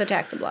 Same thing with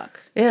Attack the Block.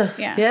 Yeah.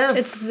 Yeah.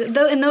 It's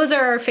and those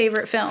are our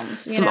favorite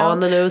films. You Some know, on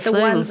the nose the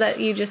things. ones that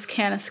you just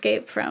can't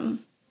escape from.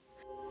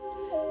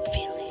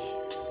 Feelings.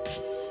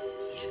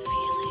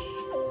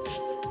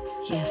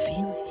 Yeah,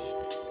 feelings.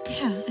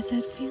 Yeah, I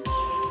said feelings.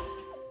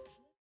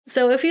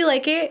 So if you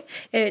like it,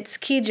 it's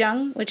Ki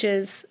Jung, which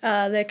is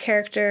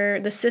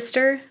the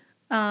sister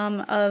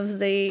of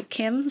the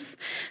Kims,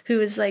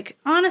 who is like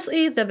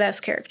honestly the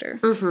best character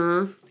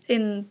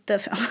in the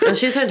film. And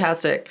she's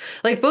fantastic.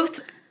 Like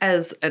both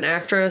as an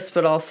actress,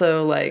 but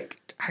also like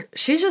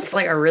she's just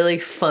like a really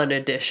fun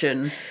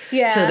addition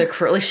to the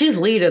crew. Like she's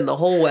leading the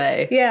whole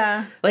way.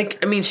 Yeah. Like,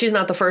 I mean, she's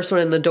not the first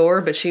one in the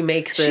door, but she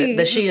makes it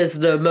that she is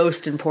the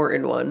most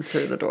important one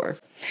through the door.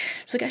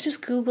 It's like, I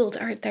just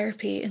Googled art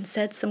therapy and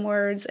said some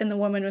words and the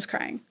woman was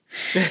crying.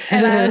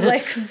 And I was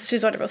like,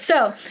 she's wonderful.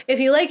 So if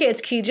you like it,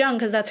 it's Ki Jung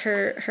because that's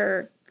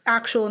her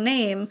actual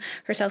name,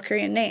 her South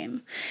Korean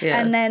name. Yeah.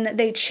 And then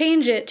they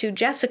change it to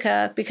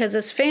Jessica because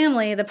this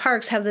family, the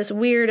Parks, have this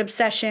weird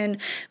obsession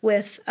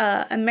with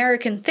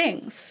American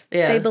things.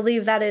 Yeah. They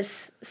believe that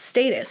is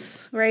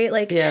status, right?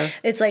 Like,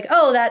 it's like,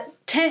 oh, that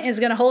tent is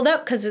going to hold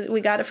up because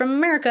we got it from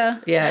America.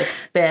 Yeah,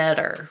 it's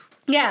better.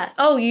 Yeah.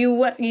 Oh,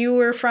 you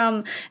were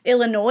from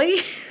Illinois?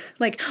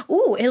 Like,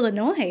 ooh,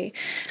 Illinois.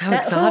 How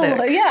exotic.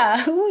 Oh,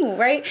 yeah. Ooh,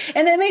 right?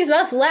 And it makes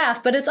us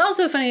laugh, but it's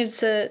also funny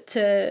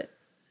to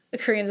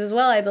Koreans as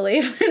well, I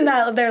believe. And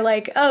that they're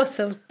like, oh,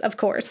 so of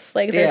course.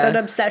 Like there's an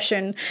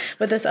obsession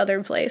with this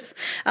other place.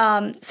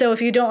 So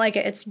if you don't like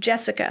it, it's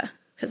Jessica,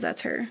 because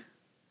that's her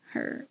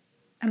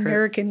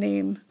American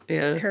name.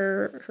 Yeah.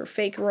 Her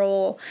fake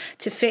role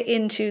to fit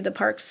into the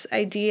Parks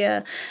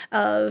idea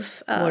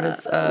of what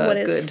is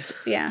good,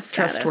 status.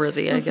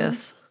 Trustworthy, I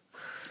guess.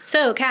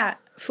 So, Kat,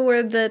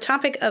 for the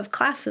topic of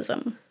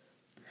classism,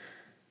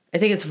 I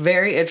think it's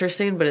very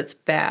interesting, but it's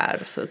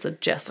bad. So it's a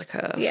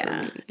Jessica for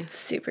me. It's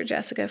super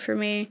Jessica for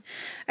me.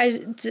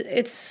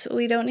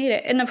 We don't need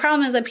it. And the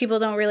problem is that people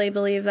don't really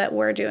believe that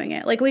we're doing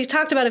it. Like, we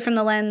talked about it from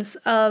the lens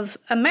of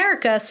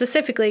America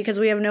specifically because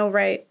we have no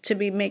right to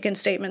be making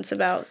statements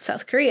about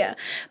South Korea.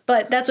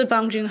 But that's what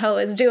Bong Joon-ho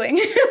is doing.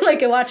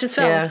 Like, watch his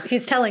films. Yeah.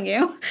 He's telling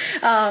you.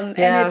 And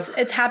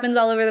it happens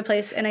all over the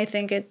place, and I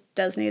think it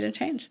does need to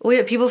change. Well,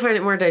 yeah, people find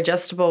it more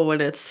digestible when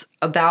it's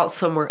about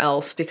somewhere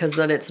else because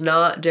then it's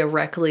not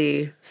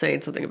directly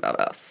saying something about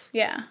us.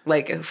 Yeah.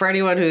 Like, for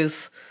anyone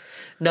who's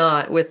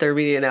not with their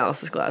media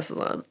analysis glasses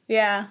on.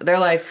 Yeah. They're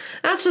like,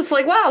 that's just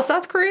like, wow,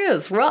 South Korea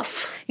is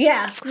rough.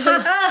 Yeah.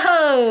 Like,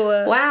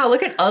 oh. Wow,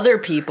 look at other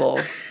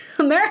people.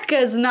 America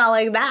is not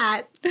like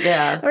that.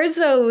 Yeah. We're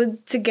so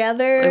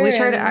together. Like we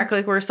try to act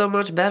like we're so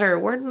much better.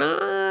 We're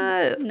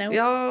not. No. Nope.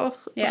 Y'all.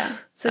 Yeah.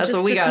 So that's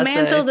just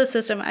dismantle the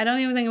system. I don't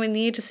even think we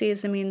need to see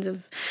as a means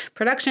of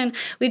production.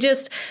 We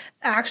just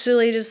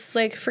actually just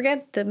like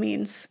forget the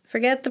means.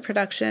 Forget the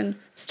production.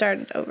 Start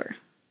it over.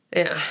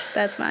 Yeah.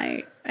 That's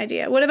my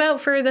idea. What about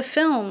for the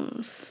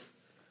films?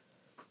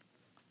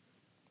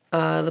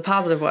 The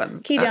positive one.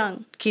 Ki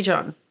Jung. Ki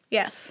Jung.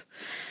 Yes.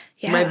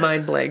 Yeah. My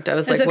mind blanked. I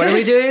was like, what are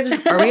we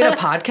doing? Are we in a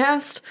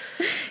podcast?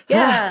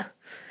 Yeah.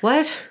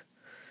 What?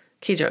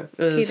 Ki Jung.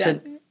 It was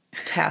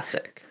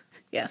fantastic.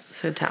 Yes.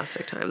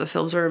 Fantastic time. The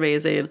films were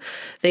amazing.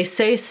 They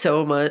say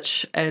so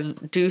much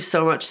and do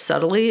so much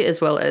subtly as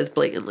well as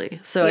blatantly.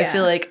 So I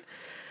feel like,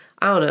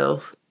 I don't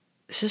know,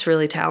 it's just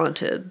really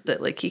talented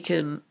that like he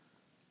can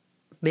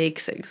make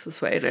things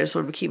this way. And I just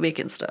want him to keep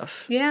making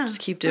stuff. Yeah. Just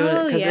keep doing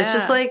it. Because it's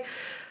just like,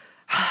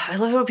 I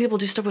love it when people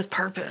do stuff with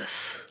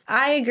purpose.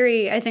 I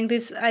agree. I think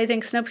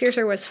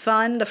Snowpiercer was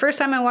fun. The first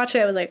time I watched it,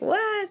 I was like,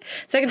 what?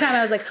 Second time,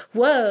 I was like,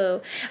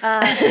 whoa.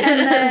 And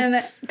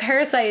then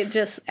Parasite,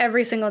 just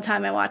every single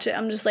time I watch it,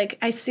 I'm just like,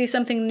 I see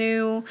something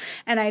new,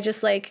 and I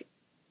just like,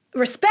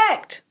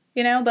 respect,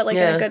 but like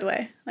in a good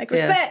way. Like,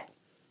 respect.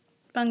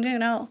 Bong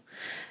Joon-ho.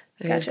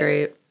 He's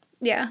great.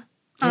 Yeah.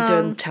 He's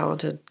doing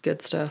talented,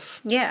 good stuff.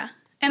 Yeah.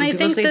 And I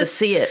think need to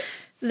see it.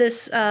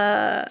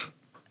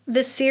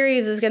 This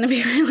series is going to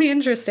be really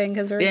interesting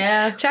because we're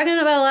talking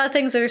about a lot of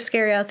things that are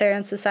scary out there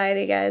in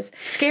society, guys.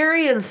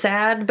 Scary and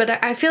sad,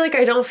 but I feel like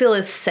I don't feel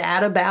as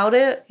sad about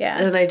it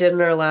than I did in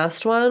our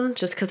last one,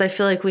 just because I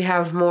feel like we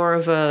have more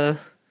of a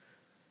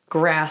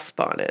grasp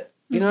on it.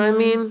 You know what I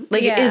mean?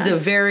 Like, it is a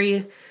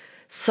very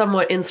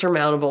somewhat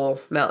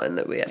insurmountable mountain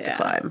that we have to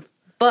climb.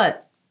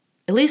 But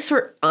at least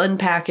we're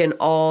unpacking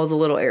all the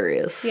little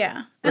areas.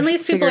 Yeah. At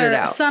least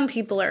some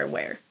people are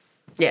aware.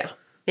 Yeah.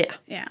 Yeah.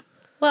 Yeah.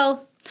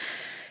 Well,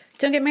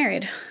 Don't get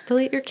married. They'll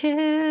eat your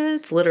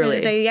kids. Literally.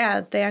 They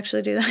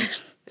actually do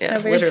that. Yeah,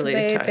 literally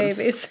they times.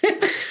 babies.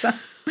 So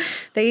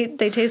they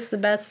taste the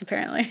best,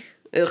 apparently.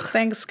 Ugh.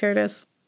 Thanks, Curtis.